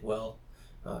 didn't fit well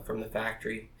from the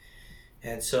factory.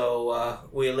 And so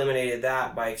we eliminated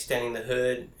that by extending the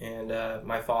hood, and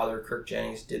my father, Kirk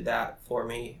Jennings, did that for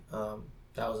me.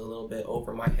 That was a little bit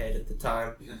over my head at the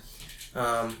time.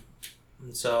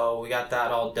 And so we got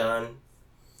that all done.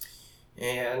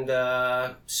 And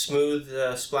smooth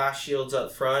the splash shields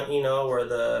up front, where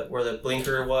the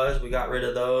blinker was. We got rid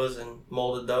of those and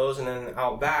molded those. And then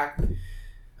out back,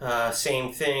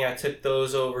 same thing. I took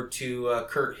those over to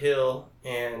Kurt Hill,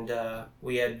 and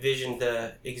we had visioned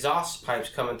the exhaust pipes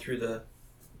coming through the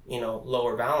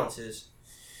lower valances.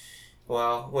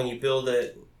 Well, when you build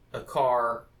a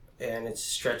car and it's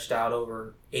stretched out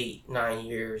over 8-9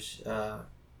 years,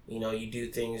 you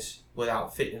do things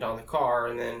without fitting it on the car,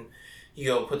 and then you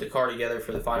go put the car together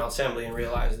for the final assembly and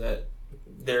realize that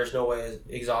there's no way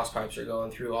exhaust pipes are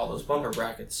going through all those bumper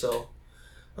brackets. So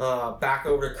back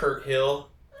over to Kurt Hill,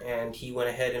 and he went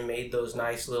ahead and made those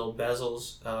nice little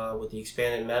bezels with the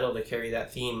expanded metal to carry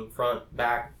that theme front,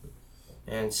 back,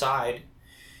 and side.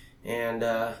 And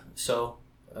so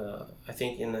I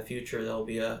think in the future there'll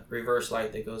be a reverse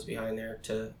light that goes behind there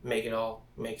to make it all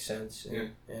make sense.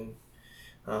 And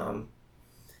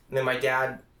then my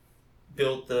dad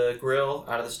built the grill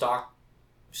out of the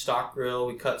stock grill.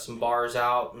 We cut some bars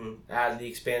out and added the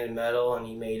expanded metal, and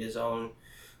he made his own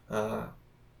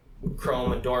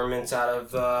chrome adornments out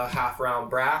of half round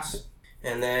brass.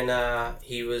 And then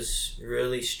he was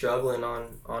really struggling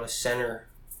on a center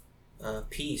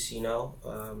piece.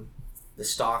 The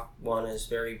stock one is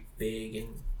very big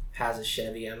and has a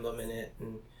Chevy emblem in it,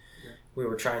 and we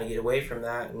were trying to get away from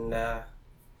that. And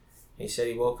he said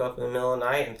he woke up in the middle of the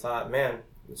night and thought, man,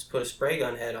 let's put a spray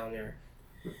gun head on there.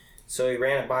 So he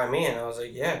ran it by me, and I was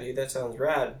like, yeah, dude, that sounds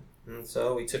rad. And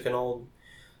so we took an old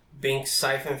Binks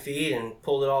siphon feed and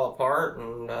pulled it all apart,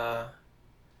 and I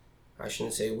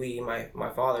shouldn't say we, my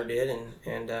father did,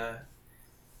 and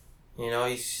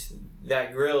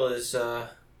that grill is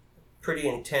pretty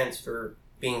intense for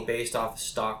being based off a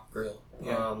stock grill.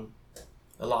 Yeah.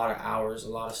 A lot of hours, a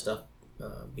lot of stuff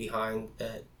behind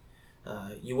that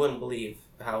you wouldn't believe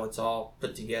how it's all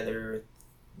put together,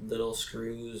 little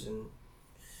screws and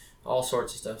all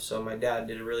sorts of stuff. So my dad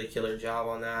did a really killer job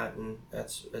on that, and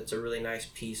that's a really nice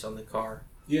piece on the car.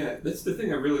 Yeah, that's the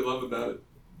thing I really love about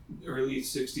early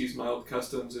 60s mild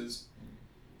customs is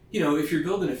if you're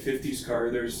building a 50s car,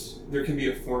 there can be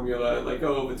a formula, like,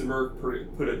 oh, but the Merc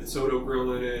put a DeSoto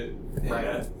grill in it.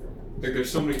 Right. Like,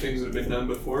 there's so many things that have been done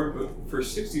before, but for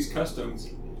 60s customs,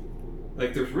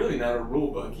 like, there's really not a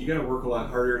rule book. You gotta work a lot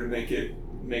harder to make it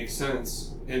make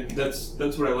sense. And that's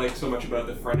what I like so much about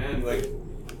the front end. Like,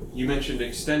 you mentioned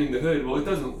extending the hood. Well, it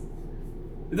doesn't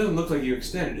look like you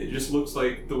extended it. It just looks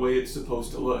like the way it's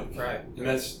supposed to look. Right. And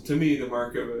that's, to me, the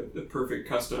mark of the perfect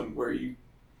custom, where you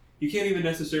can't even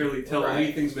necessarily tell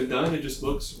anything's been done. It just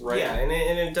looks right. Yeah, and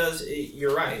it does.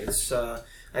 You're right. It's I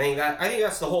think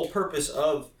that's the whole purpose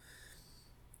of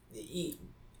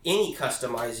any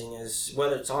customizing, is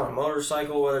whether it's on a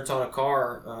motorcycle, whether it's on a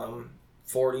car,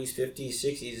 40s, 50s,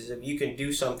 60s, is if you can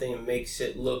do something and makes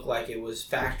it look like it was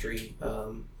factory,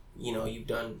 you've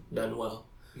done well.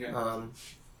 Yeah.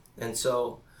 And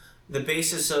so the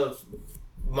basis of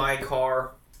my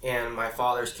car and my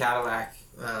father's Cadillac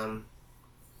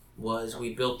was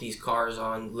we built these cars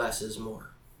on less is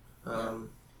more.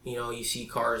 You see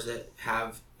cars that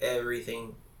have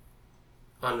everything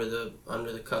under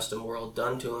the custom world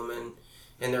done to them,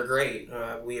 and they're great.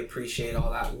 We appreciate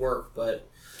all that work, but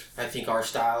I think our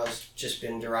style has just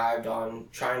been derived on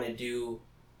trying to do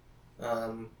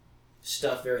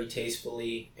stuff very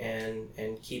tastefully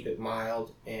and keep it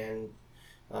mild and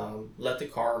let the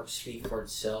car speak for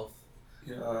itself.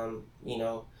 Yeah.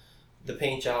 The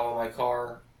paint job on my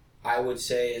car, I would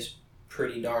say, is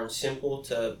pretty darn simple.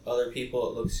 To other people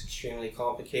it looks extremely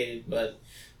complicated, but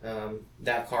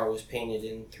that car was painted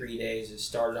in 3 days. It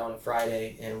started on a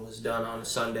Friday and was done on a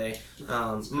Sunday,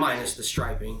 minus the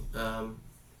striping,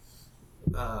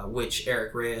 which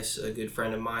Eric Reyes, a good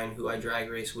friend of mine who I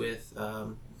drag race with,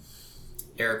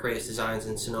 Eric Reyes Designs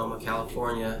in Sonoma,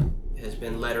 California, has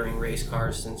been lettering race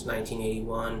cars since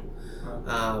 1981.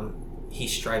 He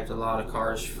striped a lot of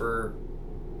cars for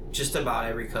just about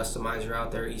every customizer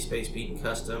out there, East Bay Speed and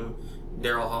Custom,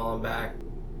 Daryl Hollenbach.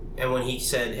 And when he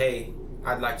said, hey,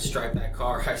 I'd like to stripe that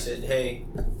car, I said, hey,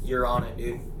 you're on it,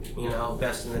 dude.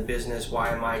 Best in the business. Why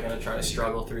am I going to try to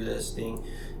struggle through this thing?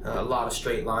 A lot of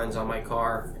straight lines on my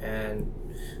car and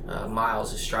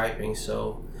miles of striping.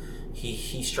 So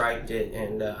he striped it,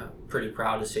 and pretty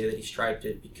proud to say that he striped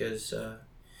it, because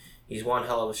he's one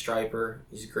hell of a striper.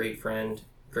 He's a great friend,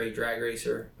 great drag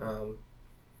racer.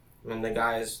 And the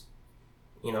guy is,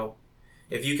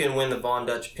 if you can win the Von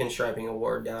Dutch Pinstriping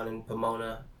Award down in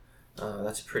Pomona,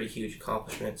 that's a pretty huge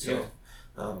accomplishment. So,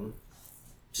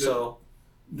 yeah.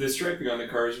 The striping on the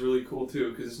car is really cool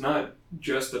too, because it's not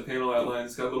just the panel outline.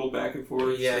 It's got little back and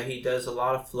forth. Yeah, he does a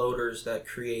lot of floaters that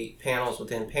create panels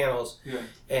within panels. Yeah.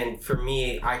 And for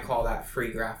me, I call that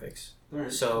free graphics. Right.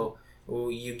 So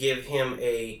you give him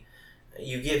a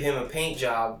paint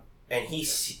job, and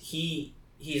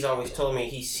he's always told me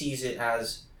he sees it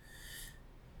as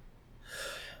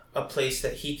a place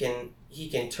that he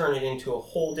can turn it into a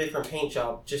whole different paint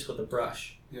job just with a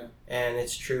brush. Yeah. And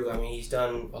it's true. I mean, he's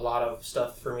done a lot of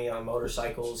stuff for me on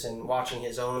motorcycles, and watching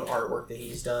his own artwork that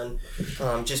he's done,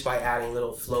 just by adding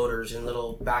little floaters and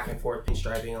little back and forth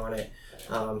pinstriping on it,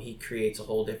 he creates a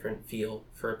whole different feel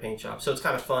for a paint job. So it's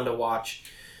kind of fun to watch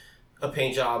a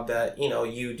paint job that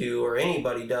you do or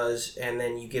anybody does, and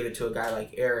then you give it to a guy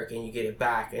like Eric and you get it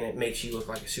back, and it makes you look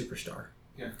like a superstar.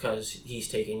 Yeah. Because he's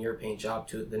taking your paint job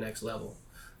to the next level.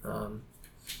 And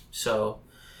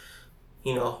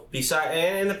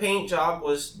the paint job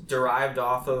was derived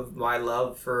off of my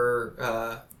love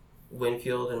for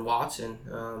Winfield and Watson.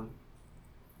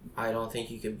 I don't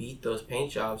think you could beat those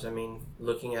paint jobs. I mean,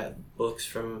 looking at books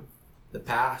from the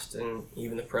past and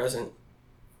even the present,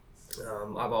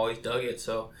 I've always dug it,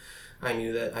 so I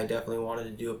knew that I definitely wanted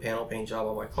to do a panel paint job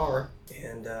on my car.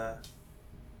 And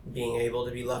being able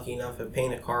to be lucky enough to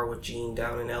paint a car with Gene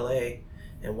down in LA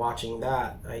and watching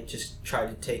that, I just tried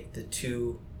to take the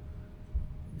two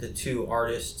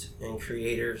artists and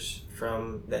creators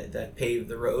from that paved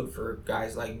the road for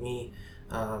guys like me,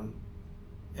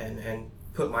 and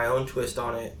put my own twist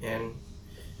on it, and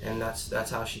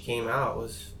that's how she came out.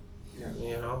 Was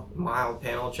mild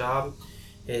panel job.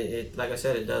 It like I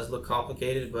said, it does look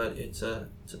complicated, but it's a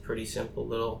pretty simple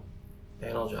little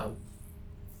panel job.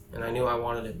 And I knew I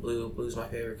wanted it blue. Blue's my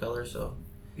favorite color, so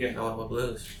I went with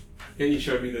blues. Yeah, you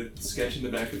showed me the sketch in the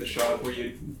back of the shop where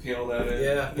you paneled that in.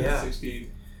 Yeah. 60.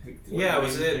 Yeah, it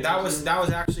was it. That was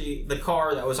actually the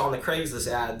car that was on the Craigslist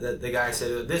ad that the guy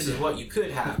said, this is what you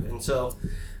could have. And so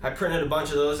I printed a bunch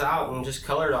of those out and just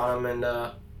colored on them.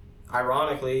 And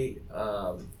ironically,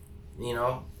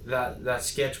 that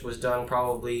sketch was done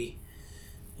probably,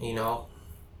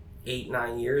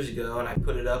 8-9 years ago, and I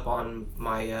put it up on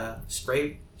my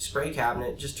spray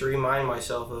cabinet just to remind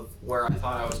myself of where I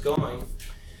thought I was going.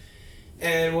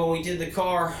 And when we did the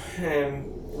car,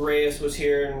 and Reyes was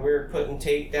here, and we were putting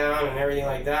tape down and everything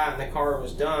like that, and the car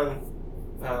was done,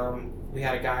 we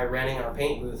had a guy renting our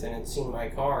paint booth and had seen my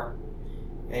car.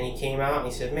 And he came out and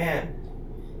he said, man,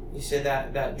 he said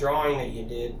that drawing that you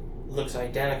did looks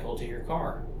identical to your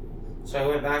car. So I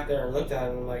went back there and looked at it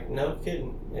and I'm like, no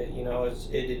kidding.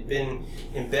 It had been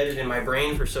embedded in my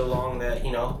brain for so long that,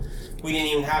 we didn't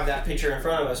even have that picture in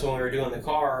front of us when we were doing the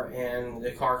car, and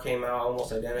the car came out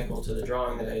almost identical to the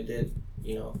drawing that I did,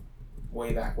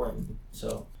 way back when.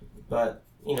 So, but,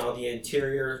 the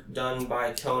interior done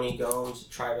by Tony Gomes,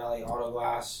 Tri-Valley Auto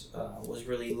Glass, was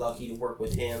really lucky to work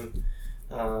with him.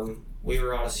 We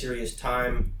were on a serious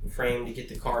time frame to get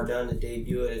the car done to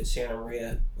debut it at Santa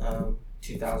Maria,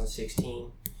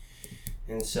 2016.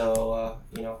 And so,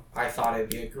 I thought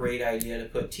it'd be a great idea to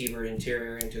put T-Bird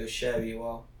interior into a Chevy.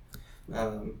 Well,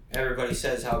 everybody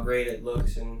says how great it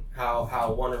looks and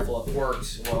how wonderful it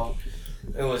works. Well,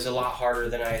 it was a lot harder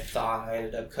than I thought. I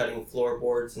ended up cutting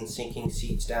floorboards and sinking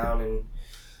seats down,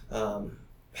 and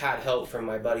had help from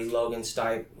my buddy Logan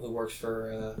Stipe, who works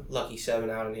for Lucky 7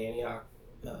 out in Antioch,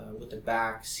 with the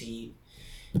back seat.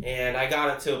 And I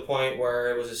got it to a point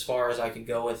where it was as far as I could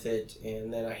go with it,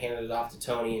 and then I handed it off to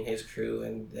Tony and his crew,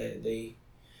 and they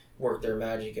worked their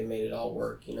magic and made it all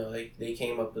work. They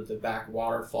came up with the back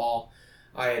waterfall.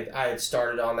 I had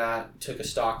started on that, took a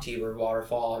stock T-Bird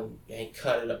waterfall and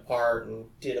cut it apart and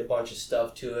did a bunch of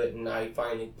stuff to it, and I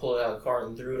finally pulled it out of the car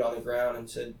and threw it on the ground and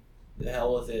said, the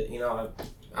hell with it,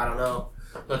 I don't know,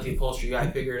 let the upholstery guy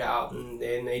figure it out, and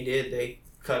they did. They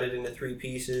cut it into 3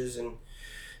 pieces, and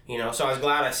so I was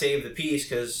glad I saved the piece,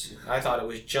 because I thought it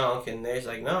was junk, and they're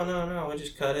like, no, we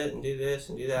just cut it and do this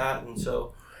and do that. And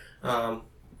so I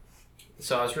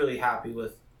was really happy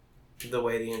with the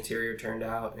way the interior turned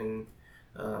out, and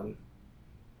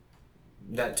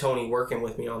that Tony working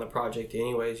with me on the project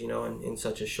anyways, in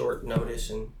such a short notice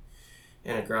and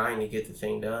a grind to get the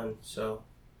thing done. So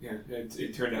yeah,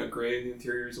 it turned out great. The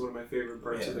interior is one of my favorite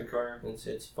parts of the car.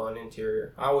 It's fun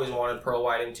interior. I always wanted pearl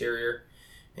white interior,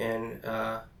 and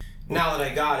now that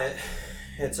I got it,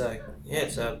 it's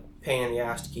a pain in the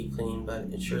ass to keep clean, but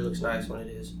it sure looks nice when it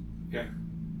is. Yeah.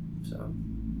 So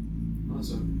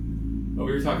awesome. Well,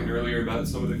 we were talking earlier about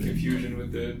some of the confusion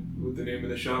with the name of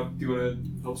the shop. Do you want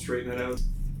to help straighten that out?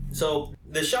 So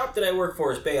the shop that I work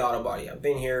for is Bay Auto Body. I've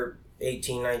been here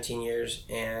 18, 19 years,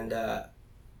 and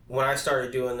when I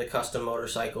started doing the custom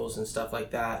motorcycles and stuff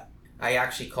like that, I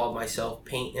actually called myself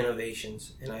Paint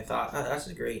Innovations, and I thought, that's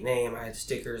a great name. I had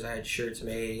stickers, I had shirts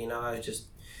made, I was just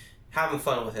having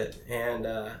fun with it. And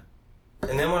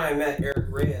then when I met Eric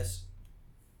Reyes,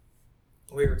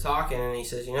 we were talking, and he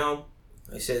says,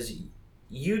 he says,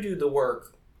 you do the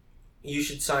work, you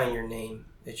should sign your name.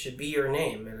 It should be your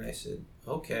name. And I said,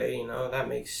 okay, that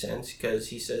makes sense, because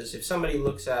he says, if somebody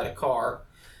looks at a car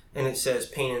and it says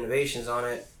Paint Innovations on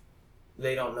it,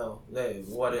 they don't know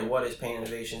what is Paint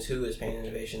Innovations, who is Paint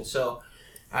Innovations. So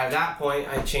at that point,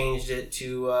 I changed it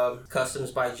to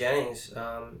Customs by Jennings,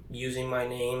 using my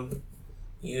name,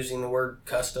 using the word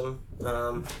custom.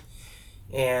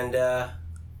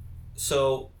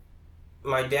 So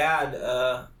my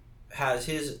dad has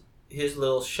his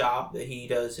little shop that he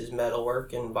does his metal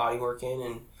work and body work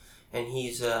in, and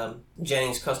he's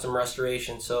Jennings Custom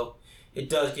Restoration. So it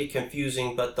does get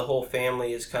confusing, but the whole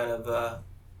family is kind of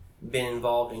been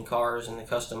involved in cars in the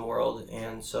custom world,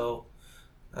 and so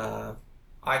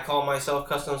I call myself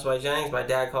Customs by Jennings. My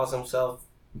dad calls himself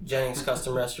Jennings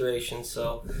Custom Restoration.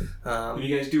 So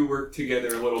you guys do work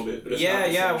together a little bit, but it's not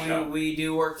the same shop. we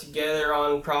do work together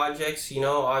on projects.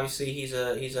 Obviously he's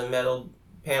a metal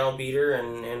panel beater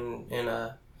and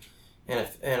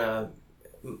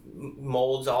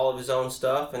molds all of his own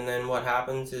stuff, and then what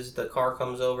happens is the car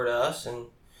comes over to us and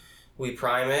we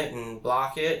prime it and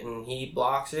block it, and he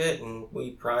blocks it, and we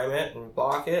prime it and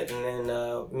block it, and then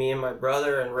me and my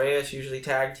brother and Reyes usually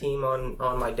tag team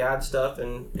on my dad's stuff,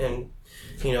 and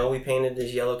we painted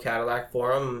his yellow Cadillac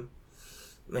for him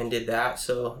and did that.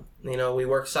 So we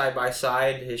work side by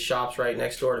side. His shop's right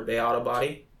next door to Bay Auto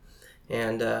Body,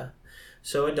 and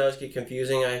so it does get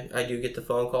confusing. I do get the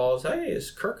phone calls, hey,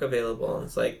 is Kirk available? And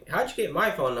it's like, how'd you get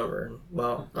my phone number? And,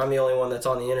 well, I'm the only one that's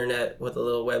on the internet with a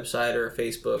little website or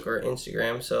Facebook or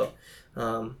Instagram. So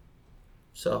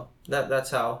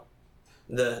that's how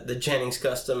the Jennings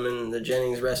Custom and the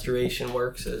Jennings Restoration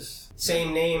works. Is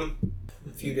same name,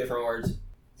 a few different words.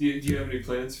 Do you have any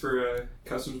plans for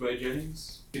Customs by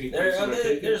Jennings?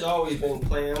 There's always been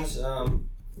plans,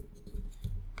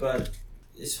 but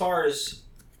as far as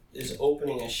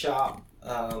opening a shop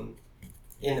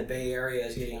in the Bay Area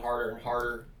is getting harder and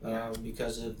harder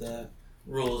because of the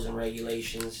rules and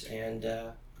regulations, and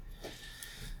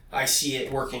I see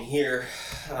it working here.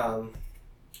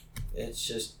 It's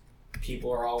just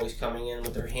people are always coming in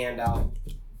with their hand out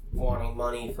wanting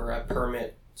money for a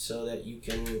permit so that you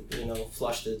can,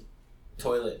 flush the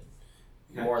toilet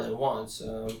more than once.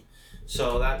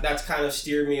 So that's kind of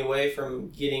steered me away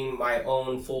from getting my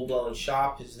own full-blown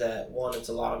shop, is that, one, it's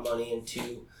a lot of money, and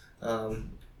two, a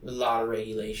lot of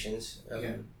regulations.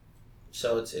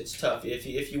 So it's tough.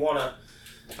 If you want to,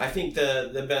 I think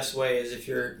the best way is, if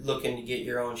you're looking to get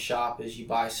your own shop, is you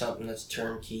buy something that's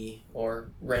turnkey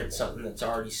or rent something that's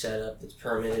already set up, that's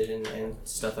permitted and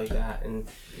stuff like that. And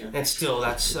still,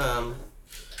 that's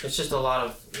it's just a lot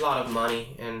of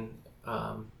money, and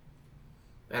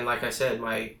like I said,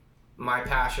 my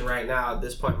passion right now at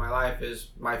this point in my life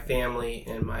is my family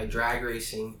and my drag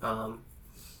racing,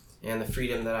 and the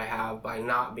freedom that I have by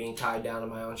not being tied down to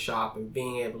my own shop and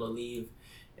being able to leave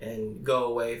and go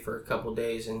away for a couple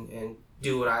days and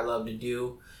do what I love to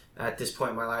do at this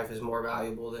point in my life is more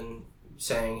valuable than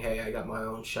saying, hey, I got my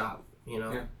own shop,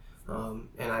 And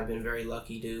I've been very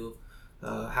lucky to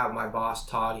have my boss,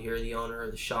 Todd here, the owner of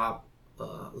the shop,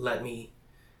 let me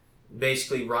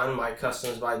basically run my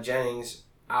Customs by Jennings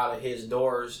out of his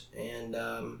doors, and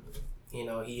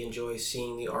he enjoys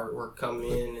seeing the artwork come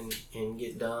in and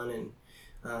get done,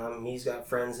 and he's got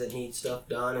friends that need stuff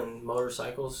done and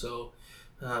motorcycles, so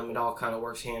it all kind of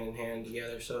works hand in hand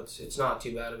together. So it's not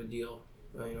too bad of a deal,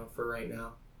 for right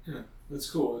now. Yeah, that's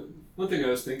cool. One thing I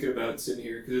was thinking about sitting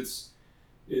here, because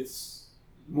it's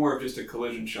more of just a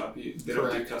collision shop. They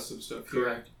don't do custom stuff here.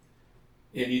 Correct.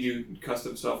 And you do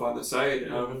custom stuff on the side.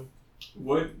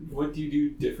 What do you do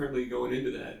differently going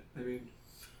into that? I mean,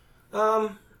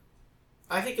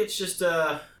 I think it's just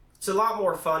it's a lot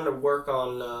more fun to work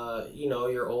on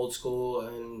your old school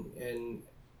and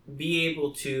be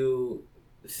able to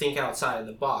think outside of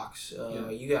the box.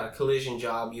 You got a collision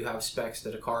job, you have specs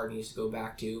that a car needs to go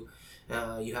back to.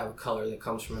 You have a color that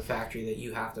comes from a factory that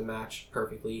you have to match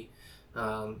perfectly,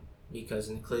 because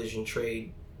in the collision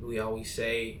trade, we always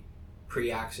say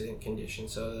pre-accident condition.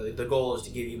 So the goal is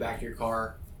to give you back your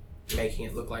car, making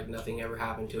it look like nothing ever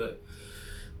happened to it.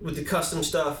 With the custom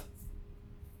stuff,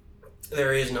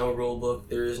 there is no rule book,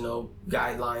 there is no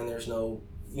guideline, there's no,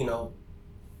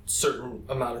 certain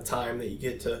amount of time that you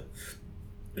get to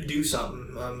do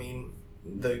something. I mean,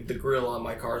 the grill on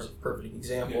my car is a perfect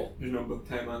example. There's no book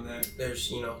time on that. There's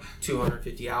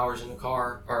 250 hours in the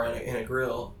car, or in a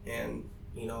grill, and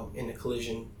in the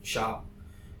collision shop,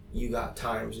 you got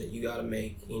times that you got to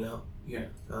make.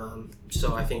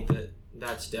 So I think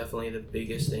that's definitely the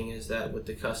biggest thing, is that with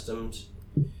the customs,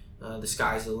 the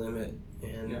sky's the limit,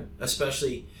 and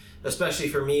especially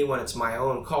for me, when it's my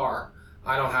own car,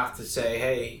 I don't have to say,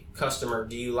 hey, customer,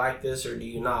 do you like this or do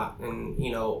you not? And,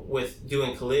 with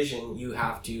doing collision, you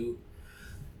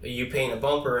paint a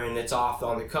bumper and it's off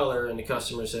on the color, and the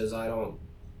customer says, I don't,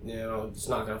 it's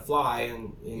not going to fly.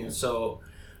 And so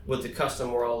with the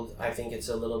custom world, I think it's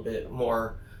a little bit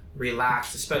more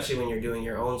relaxed, especially when you're doing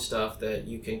your own stuff, that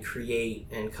you can create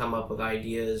and come up with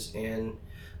ideas. And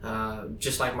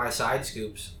just like my side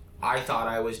scoops, I thought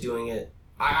I was doing it.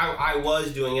 I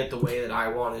was doing it the way that I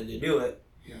wanted to do it.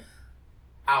 Yeah.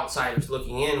 Outsiders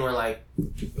looking in were like,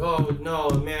 "Oh no,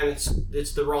 man,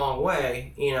 it's the wrong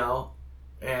way,"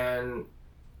 And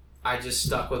I just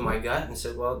stuck with my gut and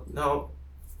said, "Well, no,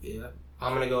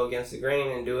 I'm gonna go against the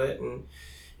grain and do it." And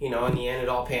in the end, it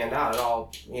all panned out. It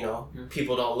all,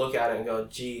 people don't look at it and go,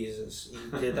 "Jesus,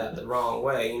 you did that the wrong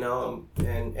way,"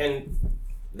 And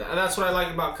that's what I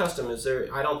like about custom, is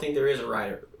I don't think there is a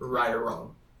right or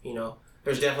wrong.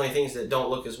 There's definitely things that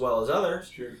don't look as well as others,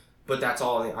 sure, but that's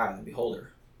all in the eye of the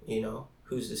beholder.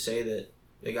 Who's to say that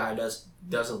the guy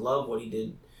doesn't love what he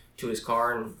did to his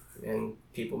car, and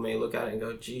people may look at it and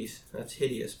go, geez, that's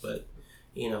hideous, but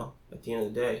at the end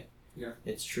of the day,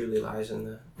 it truly lies in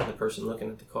the person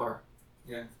looking at the car.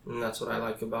 Yeah. And that's what I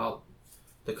like about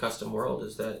the custom world,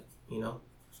 is that the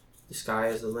sky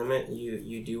is the limit.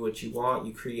 You do what you want,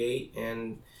 you create,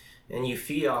 and you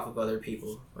feed off of other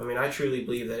people. I mean, I truly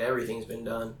believe that everything's been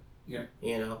done. Yeah.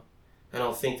 I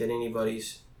don't think that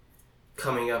anybody's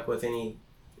coming up with any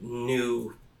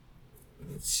new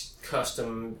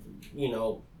custom,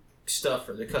 stuff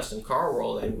for the custom car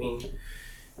world. I mean,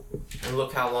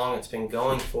 look how long it's been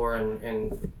going for,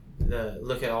 and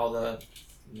look at all the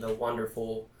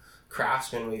wonderful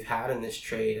craftsmen we've had in this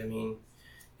trade. I mean,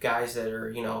 guys that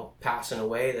are, passing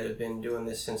away that have been doing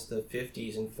this since the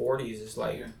 50s and 40s is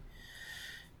like... Yeah.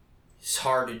 It's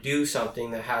hard to do something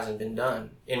that hasn't been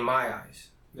done, in my eyes.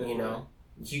 Definitely.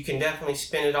 You can definitely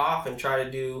spin it off and try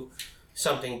to do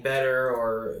something better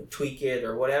or tweak it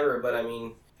or whatever, but I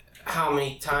mean, how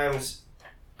many times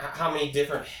how many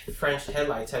different French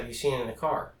headlights have you seen in a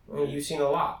car? I mean, you've seen a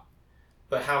lot,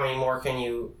 but how many more can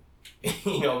you,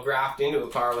 graft into a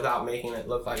car without making it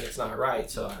look like it's not right?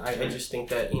 So I just think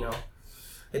that,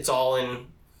 it's all in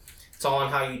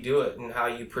how you do it and how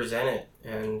you present it,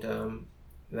 and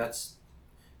that's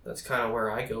kind of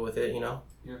where I go with it. Yeah.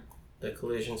 The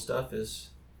collision stuff is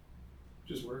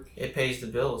just work. It pays the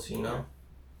bills. Do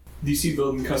you see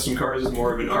building custom cars as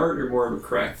more of an art or more of a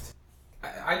craft?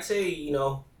 I'd say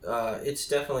it's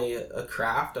definitely a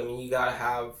craft. I mean, you gotta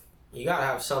have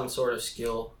some sort of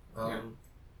skill. I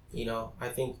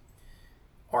think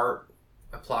art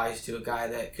applies to a guy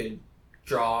that could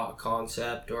draw a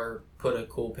concept or put a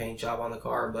cool paint job on the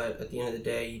car, but at the end of the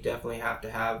day, you definitely have to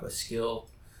have a skill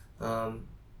to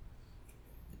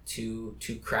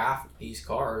craft these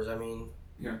cars. I mean,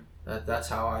 that's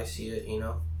how I see it.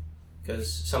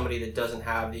 Because somebody that doesn't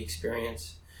have the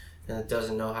experience and that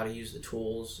doesn't know how to use the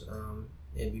tools,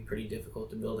 it'd be pretty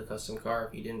difficult to build a custom car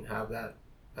if you didn't have that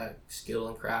skill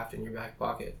and craft in your back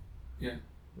pocket. Yeah.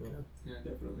 Yeah,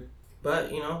 definitely.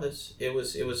 But it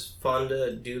was fun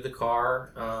to do the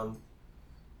car. I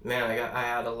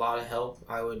had a lot of help.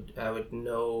 I would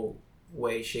no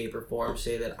way, shape, or form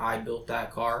say that I built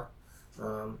that car.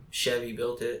 Chevy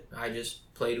built it. I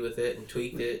just played with it and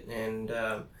tweaked it, and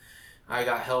I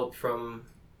got help from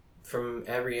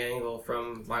every angle,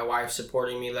 from my wife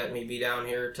supporting me, letting me be down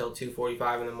here till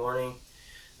 2:45 in the morning,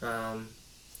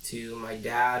 to my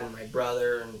dad and my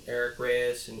brother and Eric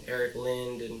Reyes and Eric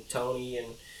Lind and Tony and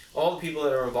all the people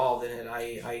that are involved in it.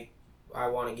 I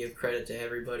want to give credit to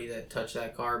everybody that touched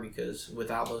that car, because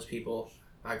without those people,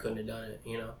 I couldn't have done it.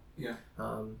 Yeah.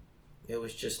 It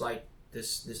was just like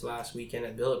this last weekend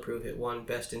at Billetproof. It won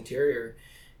Best Interior.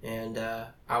 And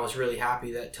I was really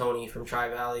happy that Tony from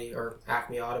Tri-Valley, or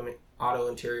Acme Auto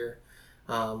Interior,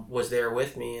 was there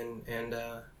with me, and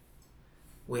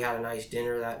we had a nice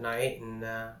dinner that night, and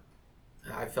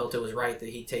I felt it was right that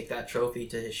he take that trophy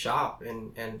to his shop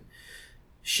and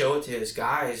show it to his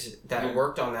guys that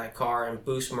worked on that car and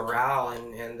boost morale,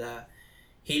 and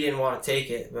he didn't want to take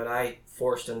it, but I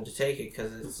forced him to take it,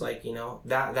 because it's like,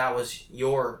 that was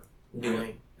your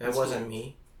doing. It wasn't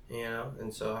me.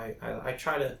 And so I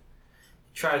try to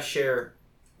share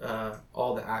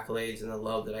all the accolades and the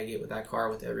love that I get with that car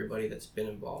with everybody that's been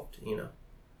involved.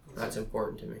 That's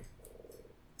important to me.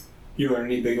 You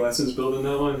learned any big lessons building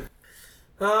that one?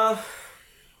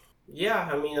 Yeah.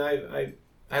 I mean,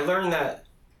 I learned that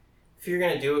if you're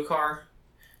gonna do a car,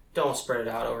 don't spread it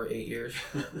out over 8 years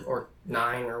or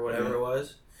 9 or whatever it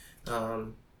was.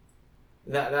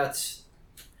 That's.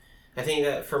 I think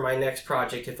that for my next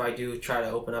project, if I do try to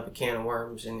open up a can of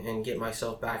worms and get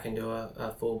myself back into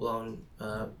a full-blown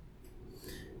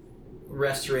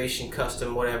restoration,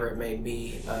 custom, whatever it may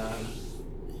be,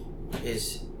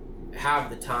 is have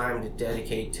the time to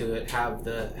dedicate to it, have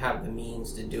the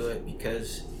means to do it,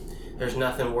 because there's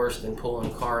nothing worse than pulling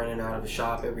a car in and out of a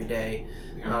shop every day,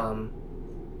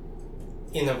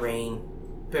 in the rain,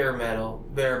 bare metal,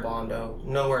 bare bondo,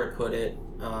 nowhere to put it,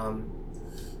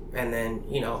 and then,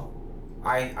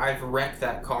 I've wrecked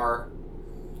that car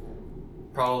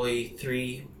probably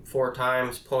 3-4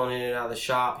 times, pulling it out of the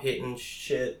shop, hitting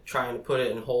shit, trying to put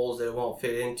it in holes that it won't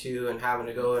fit into, and having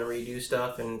to go and redo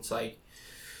stuff. And it's like,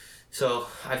 so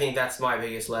I think that's my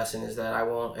biggest lesson, is that I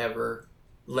won't ever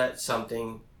let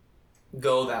something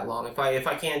go that long. If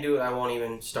I can't do it, I won't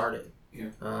even start it.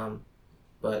 Yeah.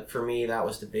 But for me, that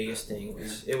was the biggest thing.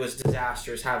 It was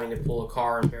disastrous having to pull a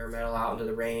car in bare metal out into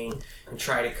the rain and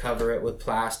try to cover it with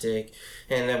plastic,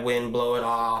 and the wind blow it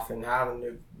off, and having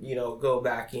to, go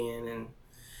back in,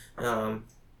 and,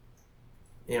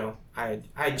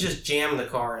 I just jammed the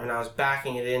car, and I was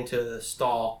backing it into the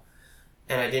stall,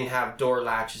 and I didn't have door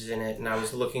latches in it, and I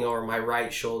was looking over my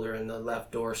right shoulder, and the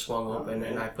left door swung open,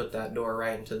 and I put that door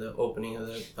right into the opening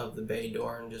of the bay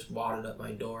door and just wadded up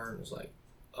my door, and was like,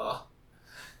 ugh.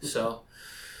 So,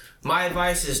 my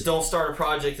advice is don't start a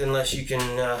project unless you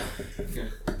can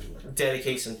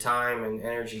dedicate some time and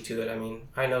energy to it. I mean,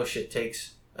 I know shit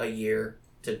takes a year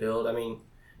to build. I mean,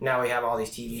 now we have all these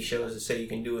TV shows that say you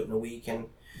can do it in a week, and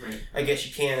I guess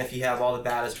you can if you have all the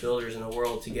baddest builders in the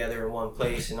world together in one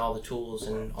place and all the tools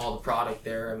and all the product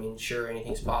there. I mean, sure,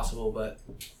 anything's possible, but,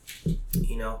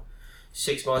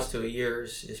 6 months to a year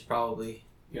is probably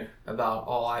about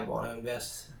all I'd want to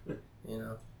invest,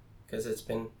 because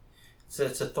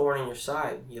it's a thorn in your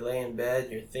side. You lay in bed,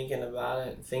 you're thinking about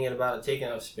it taking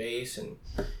up space, and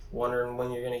wondering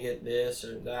when you're going to get this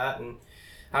or that. And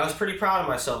I was pretty proud of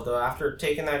myself, though. After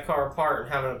taking that car apart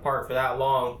and having it apart for that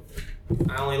long,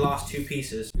 I only lost 2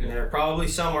 pieces. And they're probably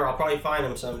somewhere. I'll probably find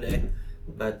them someday.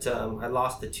 But I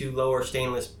lost the 2 lower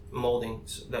stainless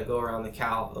moldings that go around the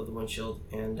cowl of the windshield,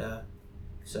 and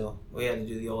so we had to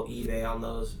do the old eBay on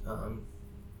those.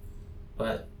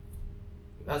 But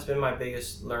that's been my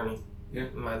biggest learning. Yeah.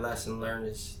 My lesson learned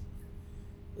is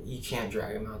you can't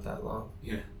drag them out that long.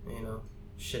 Yeah. You know,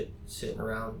 shit sitting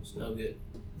around is no good.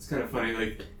 It's kind of funny,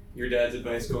 like your dad's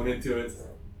advice going into it,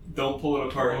 don't pull it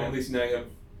apart, and at least now you have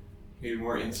maybe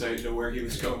more insight into where he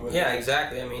was going with it. Yeah,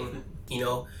 exactly. I mean, you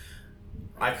know,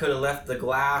 I could have left the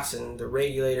glass and the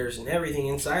regulators and everything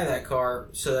inside that car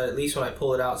so that at least when I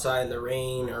pull it outside in the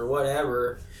rain or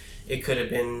whatever, it could have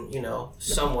been, you know,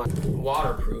 somewhat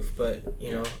waterproof. But,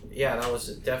 you know, yeah, that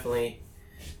was definitely,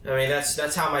 I mean,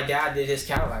 that's how my dad did his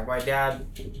Cadillac. My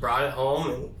dad brought it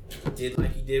home and did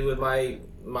like he did with my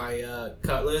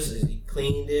Cutlass, is he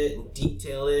cleaned it and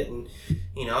detailed it, and,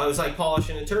 you know, it was like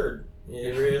polishing a turd.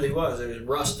 It really was. There was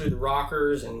rust through the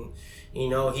rockers, and, you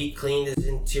know, he cleaned his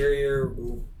interior,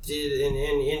 and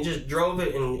just drove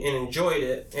it and enjoyed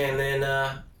it. And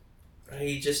then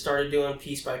he just started doing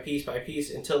piece by piece by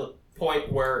piece until the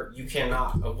point where you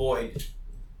cannot avoid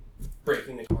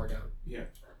breaking the car down. Yeah.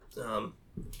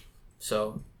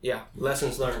 So, yeah,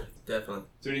 lessons learned, definitely.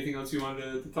 Is there anything else you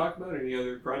wanted to talk about? Any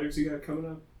other projects you got coming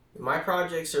up? My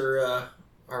projects are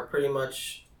pretty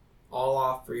much all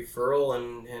off referral,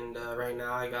 and right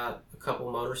now I got a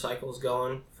couple motorcycles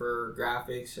going for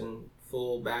graphics and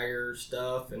full bagger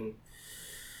stuff, and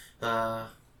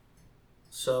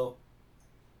so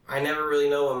I never really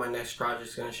know when my next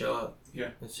project's going to show up. Yeah.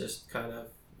 It's just kind of,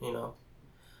 you know,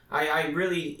 I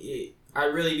really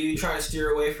do try to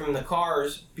steer away from the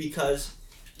cars because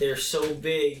they're so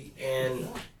big, and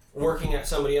working at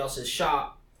somebody else's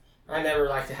shop, I never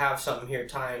like to have something here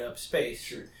tying up space.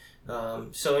 Sure.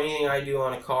 So anything I do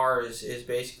on a car is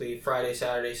basically Friday,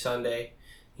 Saturday, Sunday,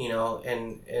 you know,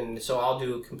 and so I'll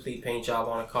do a complete paint job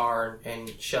on a car and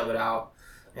shove it out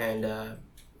and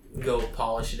go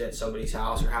polish it at somebody's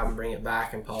house or have them bring it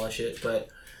back and polish it. But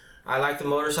I like the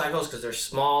motorcycles because they're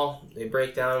small, they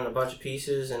break down in a bunch of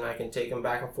pieces, and I can take them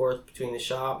back and forth between the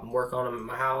shop and work on them at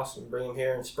my house and bring them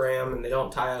here and spray them, and they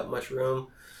don't tie up much room.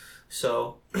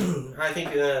 So I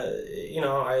think, you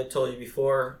know, I had told you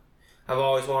before, I've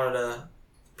always wanted a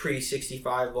pre-65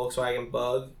 Volkswagen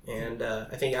Bug, and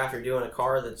I think after doing a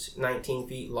car that's 19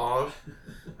 feet long,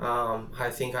 I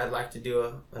think I'd like to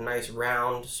do a nice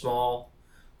round, small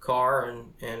car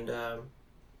and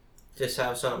just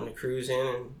have something to cruise in.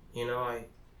 And, you know,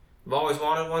 I've always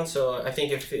wanted one, so I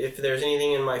think if there's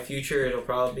anything in my future, it'll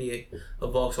probably be a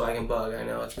Volkswagen Bug. I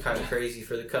know it's kind of crazy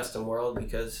for the custom world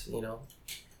because, you know,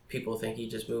 people think you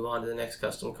just move on to the next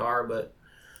custom car, but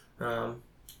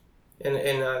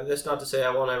and that's not to say I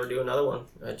won't ever do another one.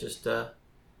 I just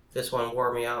this one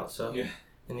wore me out, so yeah.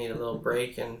 I need a little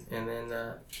break and then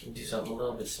do something a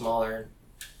little bit smaller,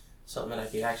 something that I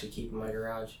could actually keep in my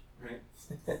garage.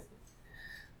 Right.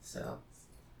 So.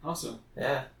 Awesome.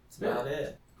 Yeah, that's about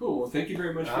it. Cool. Well, thank you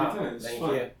very much for your time. Thank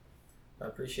you. I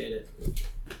appreciate it.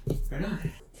 Right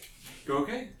on. Go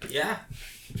okay? Yeah.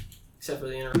 Except for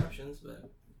the interruptions, but.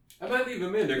 I might leave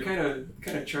them in. They're kind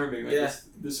of charming. Like yeah.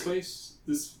 This place,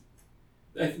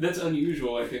 that's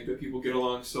unusual. I think that people get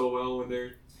along so well when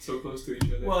they're so close to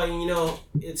each other. Well, you know,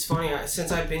 it's funny.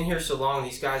 Since I've been here so long,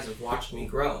 these guys have watched me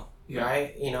grow. Yeah.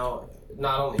 Right? You know,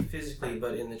 not only physically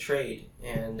but in the trade,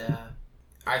 and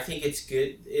I think it's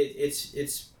good.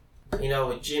 It's you know,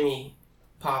 with Jimmy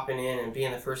popping in and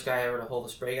being the first guy ever to hold a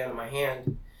spray gun in my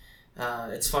hand.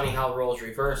 It's funny how the roles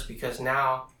reverse because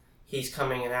now he's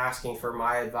coming and asking for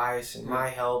my advice and my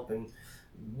help and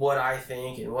what I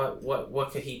think and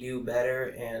what could he do better.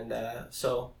 And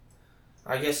so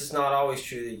I guess it's not always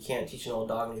true that you can't teach an old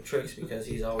dog new tricks because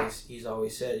he's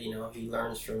always said, you know, he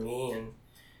learns from me.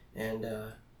 And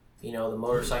you know, the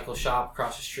motorcycle shop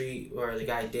across the street where the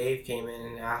guy Dave came in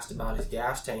and asked about his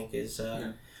gas tank is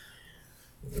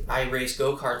I raced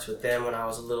go-karts with them when I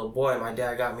was a little boy. My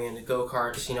dad got me into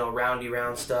go-karts, you know, roundy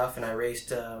round stuff, and I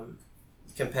raced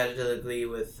competitively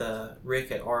with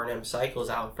Rick at R&M Cycles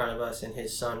out in front of us and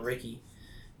his son Ricky,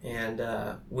 and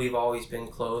we've always been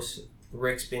close.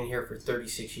 Rick's been here for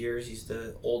 36 years. He's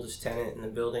the oldest tenant in the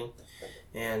building,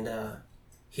 and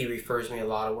he refers me a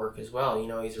lot of work as well. You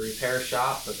know, he's a repair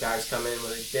shop, but guys come in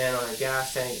with a dent on a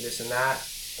gas tank, this and that,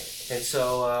 and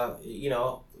so you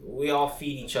know, we all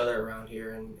feed each other around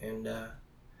here, and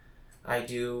I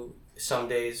do some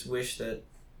days wish that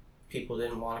people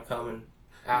didn't want to come and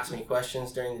ask me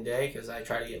questions during the day because I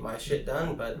try to get my shit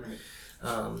done, but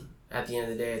at the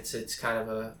end of the day it's kind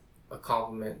of a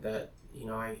compliment that, you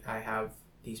know, I have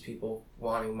these people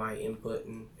wanting my input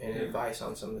and advice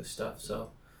on some of this stuff,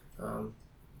 so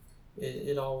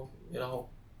it all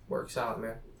works out,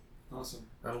 man. Awesome.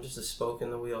 I'm just a spoke in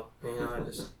the wheel. I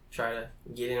just try to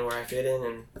get in where I fit in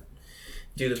and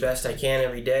do the best I can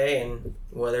every day. And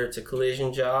whether it's a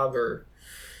collision job or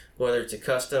whether it's a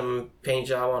custom paint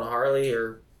job on a Harley,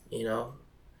 or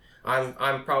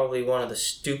I'm probably one of the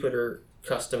stupider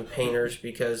custom painters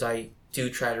because I do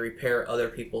try to repair other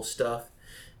people's stuff,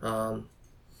 and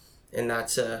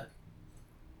that's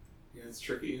it's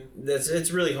tricky.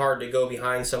 It's really hard to go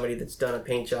behind somebody that's done a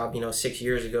paint job 6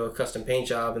 years ago, a custom paint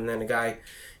job, and then a guy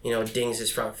dings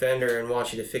his front fender and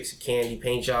wants you to fix a candy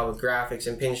paint job with graphics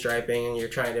and pinstriping, and you're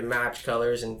trying to match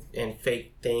colors and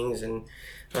fake things, and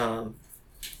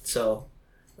so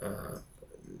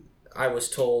I was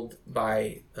told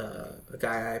by a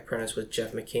guy I apprenticed with,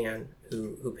 Jeff McCann,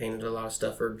 who painted a lot of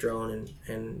stuff for Drone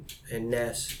and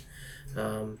Ness.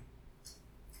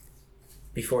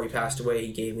 Before he passed away,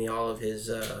 he gave me all of his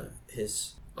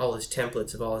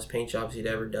templates of all his paint jobs he'd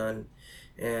ever done.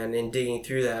 And in digging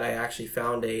through that, I actually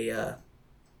found a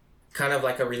kind of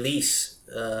like a release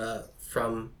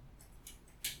from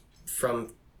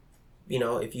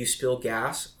if you spill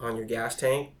gas on your gas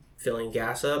tank, filling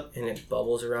gas up, and it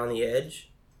bubbles around the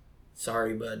edge,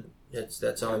 sorry, bud,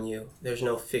 that's on you. There's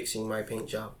no fixing my paint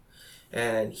job.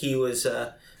 And he was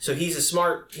he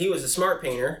was a smart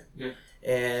painter. Yeah.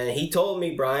 And he told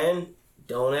me, Brian,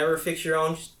 don't ever fix your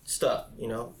own stuff.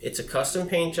 It's a custom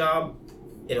paint job.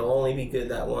 It'll only be good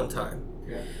that one time.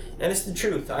 Yeah. And it's the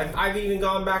truth. I've even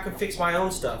gone back and fixed my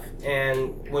own stuff.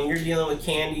 And when you're dealing with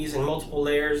candies and multiple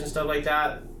layers and stuff like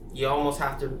that, you almost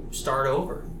have to start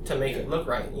over to make it look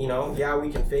right. Yeah,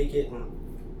 we can fake it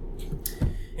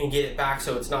and get it back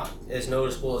so it's not as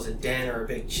noticeable as a dent or a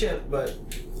big chip. But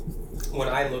when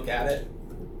I look at it,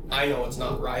 I know it's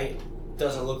not right.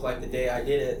 Doesn't look like the day I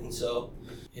did it. And so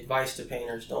advice to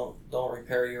painters, don't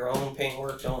repair your own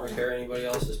paintwork, don't repair anybody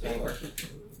else's paintwork.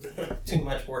 Too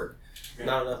much work,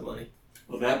 not enough money.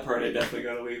 Well, that part I definitely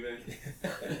gotta leave in.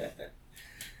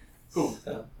 Cool.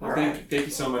 So, Well, all right. Thank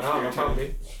you so much for No your problem, time.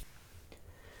 dude.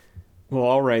 Well,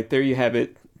 all right, there you have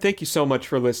it. Thank you so much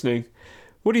for listening.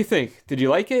 What do you think? Did you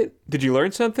like it? Did you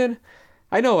learn something?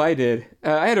 I know I did.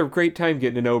 I had a great time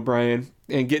getting to know Brian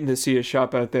and getting to see his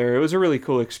shop out there. It was a really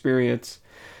cool experience.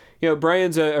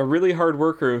 Brian's a really hard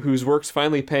worker whose work's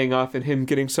finally paying off and him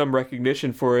getting some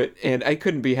recognition for it, and I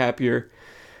couldn't be happier.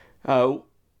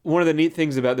 One of the neat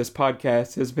things about this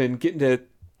podcast has been getting to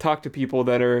talk to people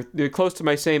that are close to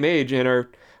my same age and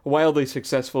are wildly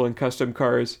successful in custom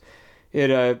cars.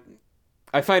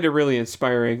 I find it really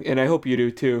inspiring, and I hope you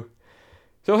do too.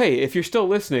 So hey, if you're still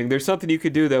listening, there's something you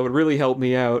could do that would really help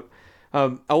me out.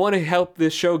 I want to help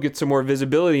this show get some more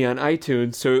visibility on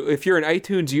iTunes. So if you're an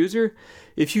iTunes user,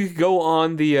 if you could go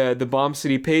on the Bomb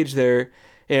City page there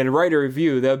and write a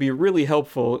review, that would be really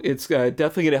helpful. It's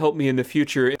definitely going to help me in the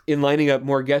future in lining up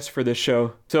more guests for this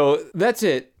show. So that's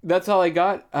it. That's all I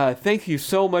got. Thank you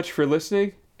so much for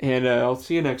listening, and I'll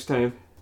see you next time.